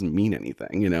the end that doesn't mean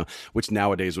anything, which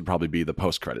nowadays would probably be the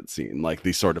post-credit scene. Like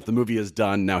the movie is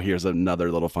done. Now here's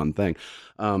another little fun thing.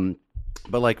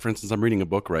 But like, for instance, I'm reading a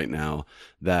book right now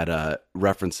that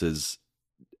references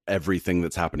everything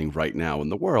that's happening right now in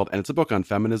the world. And it's a book on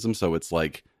feminism. So it's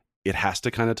like, it has to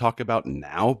kind of talk about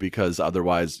now, because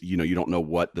otherwise, you don't know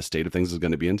what the state of things is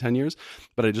going to be in 10 years.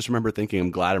 But I just remember thinking, I'm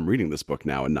glad I'm reading this book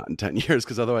now and not in 10 years,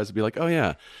 because otherwise it'd be like, oh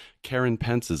yeah, Karen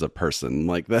Pence is a person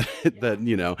like that,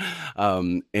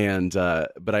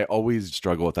 but I always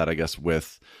struggle with that, I guess,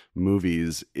 with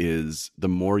movies is the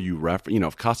more you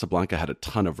if Casablanca had a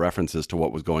ton of references to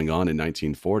what was going on in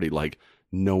 1940, like,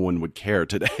 no one would care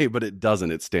today, but it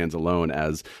doesn't. It stands alone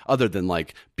as, other than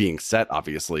like being set,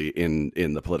 obviously, in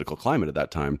the political climate at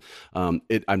that time.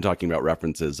 I'm talking about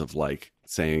references of like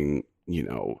saying,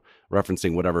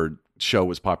 referencing whatever show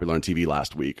was popular on TV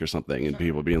last week or something, and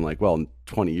people being like, well, in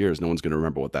 20 years, no one's going to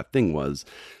remember what that thing was.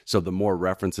 So the more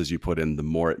references you put in, the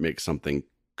more it makes something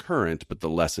current, but the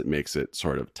less it makes it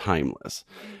sort of timeless.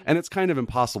 And it's kind of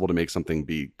impossible to make something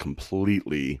be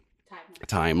completely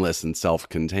timeless and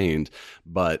self-contained,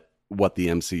 but what the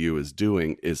MCU is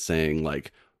doing is saying,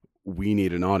 like, we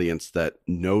need an audience that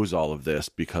knows all of this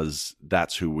because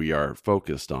that's who we are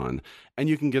focused on. And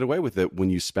you can get away with it when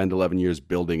you spend 11 years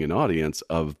building an audience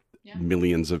of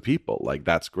millions of people. Like,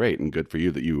 that's great and good for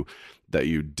you that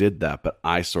you did that. But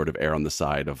I sort of err on the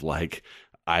side of like,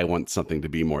 I want something to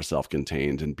be more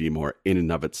self-contained and be more in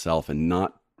and of itself, and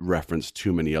not reference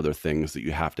too many other things that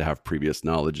you have to have previous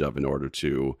knowledge of in order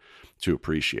to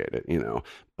appreciate it,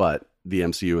 But the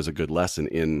MCU is a good lesson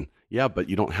in, but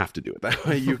you don't have to do it that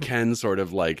way. You can sort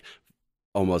of like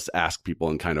almost ask people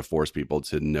and kind of force people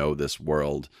to know this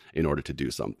world in order to do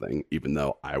something, even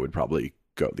though I would probably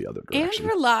go the other direction.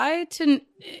 And rely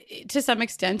to some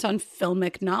extent on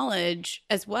filmic knowledge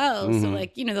as well. Mm-hmm. So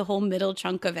like, the whole middle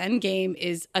chunk of Endgame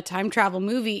is a time travel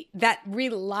movie that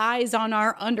relies on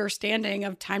our understanding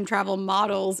of time travel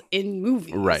models in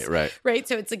movies. Right.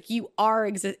 So it's like you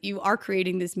are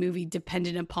creating this movie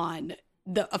dependent upon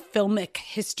a filmic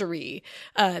history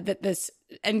that this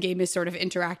Endgame is sort of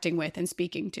interacting with and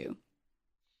speaking to.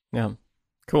 Yeah.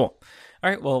 Cool. All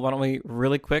right, well, why don't we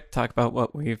really quick talk about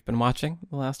what we've been watching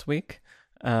the last week.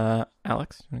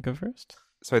 Alex, you want to go first?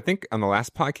 So I think on the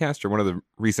last podcast, or one of the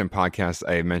recent podcasts,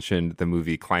 I mentioned the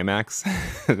movie Climax,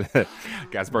 the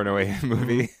Gaspar Noé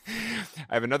movie.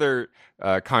 I have another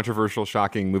controversial,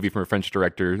 shocking movie from a French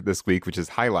director this week, which is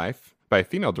High Life by a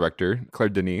female director, Claire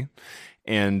Denis.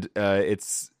 And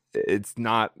it's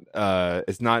not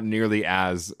nearly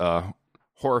as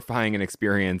horrifying an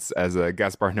experience as a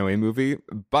Gaspar Noé movie,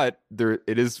 but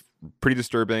it is pretty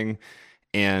disturbing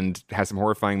and has some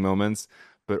horrifying moments.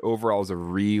 But overall,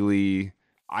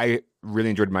 I really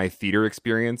enjoyed my theater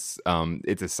experience.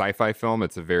 It's a sci-fi film.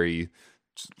 It's a very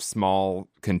small,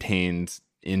 contained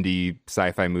indie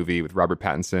sci-fi movie with Robert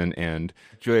Pattinson and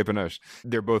Julia Binoche.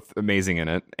 They're both amazing in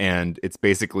it, and it's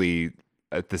basically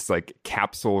this like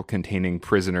capsule containing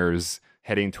prisoners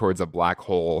heading towards a black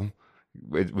hole,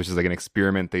 which is like an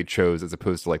experiment they chose as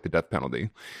opposed to like the death penalty.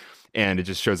 And it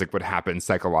just shows like what happens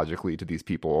psychologically to these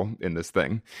people in this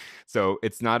thing. So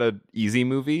it's not an easy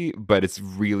movie, but it's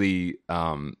really,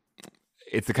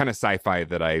 it's the kind of sci-fi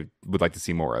that I would like to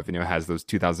see more of. It has those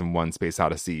 2001 Space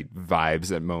Odyssey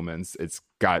vibes at moments. It's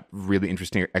got really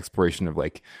interesting exploration of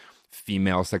like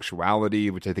female sexuality,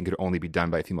 which I think could only be done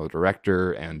by a female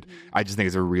director. And I just think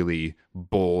it's a really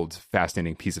bold,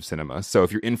 fascinating piece of cinema. So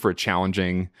if you're in for a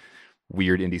challenging,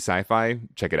 weird indie sci-fi,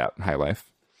 check it out. High Life.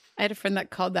 I had a friend that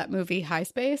called that movie High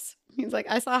Space. He's like,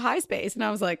 I saw High Space. And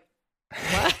I was like,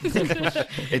 what?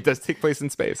 It does take place in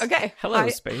space. Okay. Hello,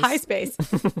 space. High Space.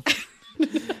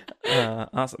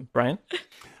 Awesome. Brian?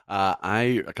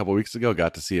 I, a couple of weeks ago,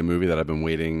 got to see a movie that I've been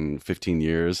waiting 15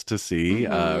 years to see,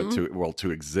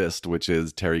 to exist, which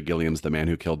is Terry Gilliam's The Man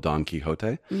Who Killed Don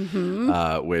Quixote,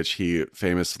 which he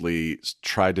famously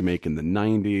tried to make in the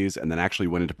 90s and then actually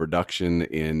went into production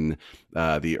in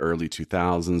the early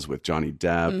 2000s with Johnny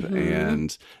Depp.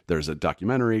 And there's a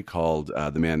documentary called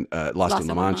The Man Lost in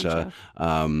La Mancha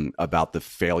about the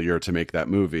failure to make that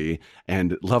movie.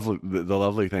 And the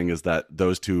lovely thing is that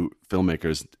those two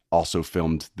filmmakers also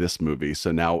filmed this movie,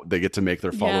 so now they get to make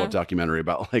their follow-up documentary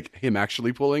about like him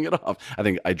actually pulling it off. I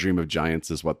think I Dream of Giants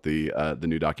is what the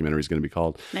new documentary is going to be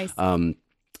called. Nice.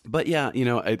 But yeah,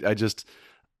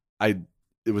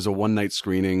 it was a one night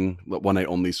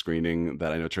only screening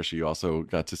that I know, Trisha, you also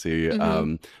got to see.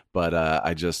 But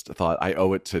I just thought I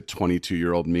owe it to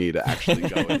 22-year-old me to actually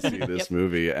go and see this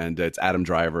movie. And it's Adam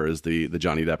Driver is the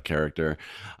Johnny Depp character,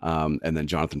 and then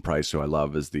Jonathan Pryce, who I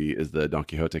love, is the Don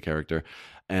Quixote character.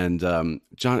 And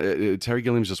Terry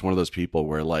Gilliam's just one of those people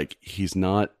where like it's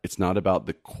not about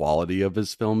the quality of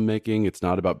his filmmaking. It's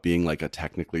not about being like a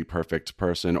technically perfect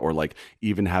person or like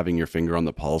even having your finger on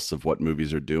the pulse of what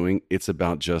movies are doing. It's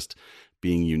about just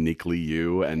being uniquely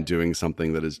you and doing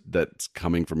something that's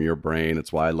coming from your brain.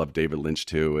 It's why I love David Lynch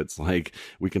too. It's like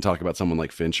we can talk about someone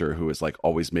like Fincher, who is like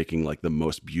always making like the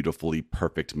most beautifully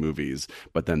perfect movies,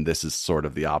 but then this is sort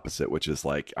of the opposite, which is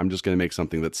like, I'm just going to make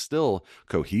something that's still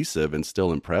cohesive and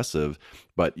still impressive.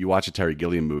 But you watch a Terry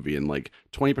Gilliam movie and like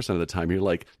 20% of the time you're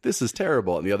like, this is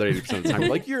terrible, and the other 80% of the time you're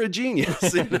like, you're a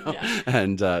genius, you know. Yeah.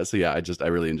 And so yeah, I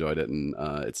really enjoyed it, and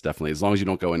it's definitely, as long as you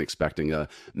don't go in expecting a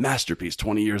masterpiece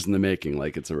 20 years in the making,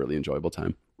 like it's a really enjoyable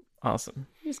time. Awesome.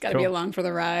 You just got to be along for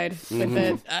the ride with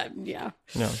it. Yeah.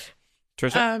 No.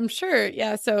 Trisha? Sure.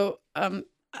 Yeah. So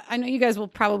I know you guys will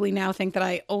probably now think that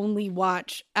I only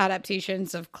watch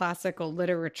adaptations of classical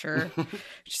literature,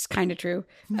 which is kind of true.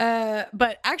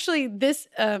 But actually, this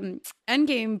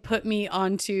Endgame put me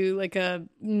onto like a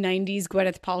 90s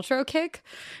Gwyneth Paltrow kick.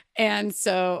 And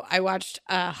so I watched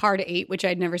Hard Eight, which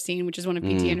I'd never seen, which is one of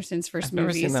P.T. Anderson's first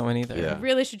movies. I've never seen that one either. Yeah. I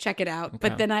really should check it out. Okay.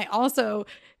 But then I also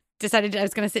decided I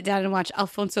was going to sit down and watch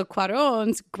Alfonso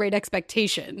Cuarón's Great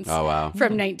Expectations. Oh, wow.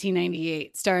 From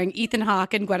 1998, starring Ethan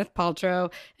Hawke and Gwyneth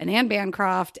Paltrow and Anne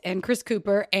Bancroft and Chris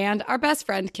Cooper and our best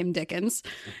friend Kim Dickens.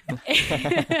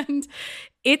 And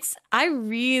I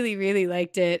really, really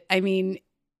liked it. I mean,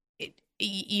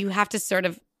 you have to sort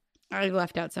of, I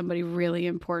left out somebody really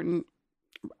important,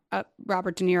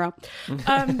 Robert De Niro.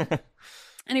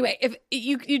 Anyway, if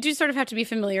you do sort of have to be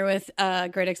familiar with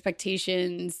Great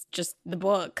Expectations, just the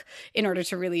book, in order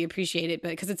to really appreciate it, but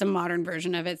because it's a modern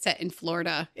version of it set in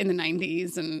Florida in the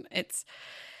 90s, and it's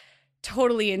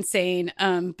totally insane.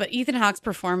 But Ethan Hawke's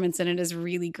performance in it is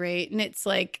really great, and it's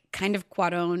like kind of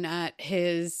Cuarón at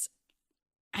his,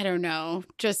 I don't know,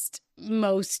 just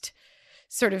most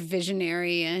sort of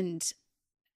visionary and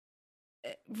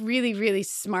really, really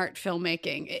smart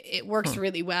filmmaking. It works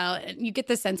really well. And you get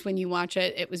the sense when you watch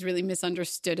it, it was really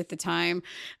misunderstood at the time.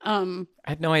 I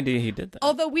had no idea he did that.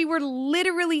 Although we were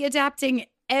literally adapting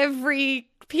every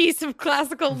piece of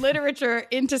classical literature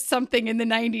into something in the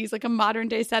 90s, like a modern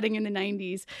day setting in the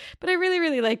 90s. But I really,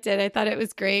 really liked it. I thought it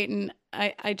was great. And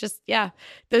I just,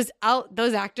 those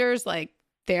actors, like,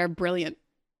 they're brilliant.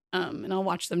 And I'll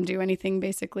watch them do anything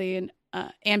basically. And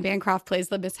Anne Bancroft plays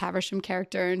the Miss Havisham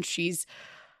character, and she's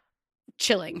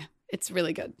chilling. It's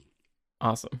really good.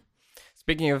 Awesome.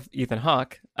 Speaking of Ethan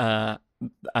Hawke, I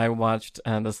watched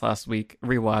this last week,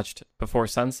 rewatched Before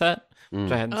Sunset,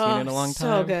 which I hadn't seen in a long time.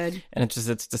 So good. And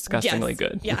it's disgustingly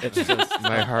good. Yeah. It's just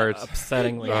My heart.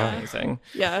 upsettingly amazing.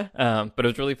 Yeah. But it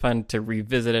was really fun to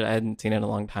revisit it. I hadn't seen it in a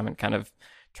long time, and kind of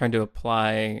trying to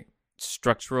apply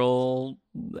structural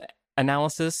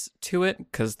analysis to it,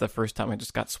 because the first time I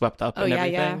just got swept up in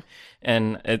everything. Yeah.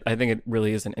 And I think it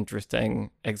really is an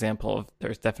interesting example of,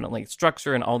 there's definitely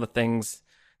structure and all the things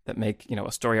that make,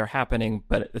 a story are happening,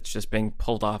 but it's just being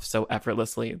pulled off so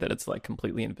effortlessly that it's like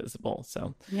completely invisible.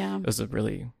 So Yeah. it was a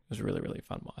really, really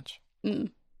fun watch.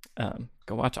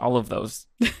 Go watch all of those.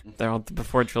 They're all the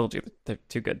Before trilogy. They're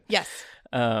too good. Yes.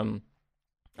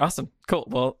 Awesome. Cool.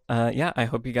 Well, I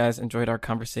hope you guys enjoyed our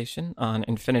conversation on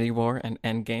Infinity War and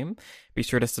Endgame. Be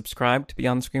sure to subscribe to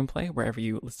Beyond the Screenplay wherever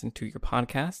you listen to your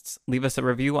podcasts. Leave us a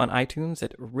review on iTunes.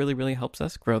 It really, really helps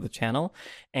us grow the channel.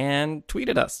 And tweet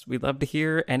at us. We'd love to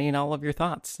hear any and all of your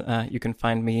thoughts. You can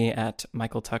find me at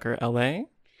Michael Tucker LA.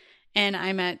 And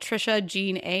I'm at Trisha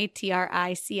Jean A,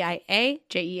 TRICIA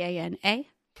JEANA.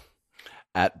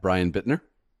 At Brian Bittner.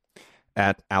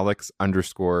 At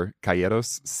Alex_Calleros,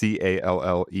 CALLEROS.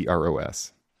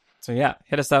 So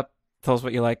hit us up. Tell us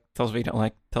what you like. Tell us what you don't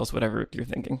like. Tell us whatever you're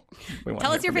thinking. We want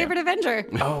Tell us your favorite Avenger.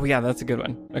 Oh, yeah, that's a good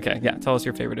one. Okay, tell us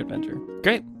your favorite adventure.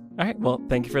 Great. All right, well,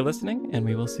 thank you for listening, and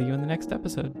we will see you in the next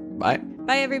episode. Bye.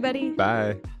 Bye, everybody.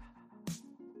 Bye.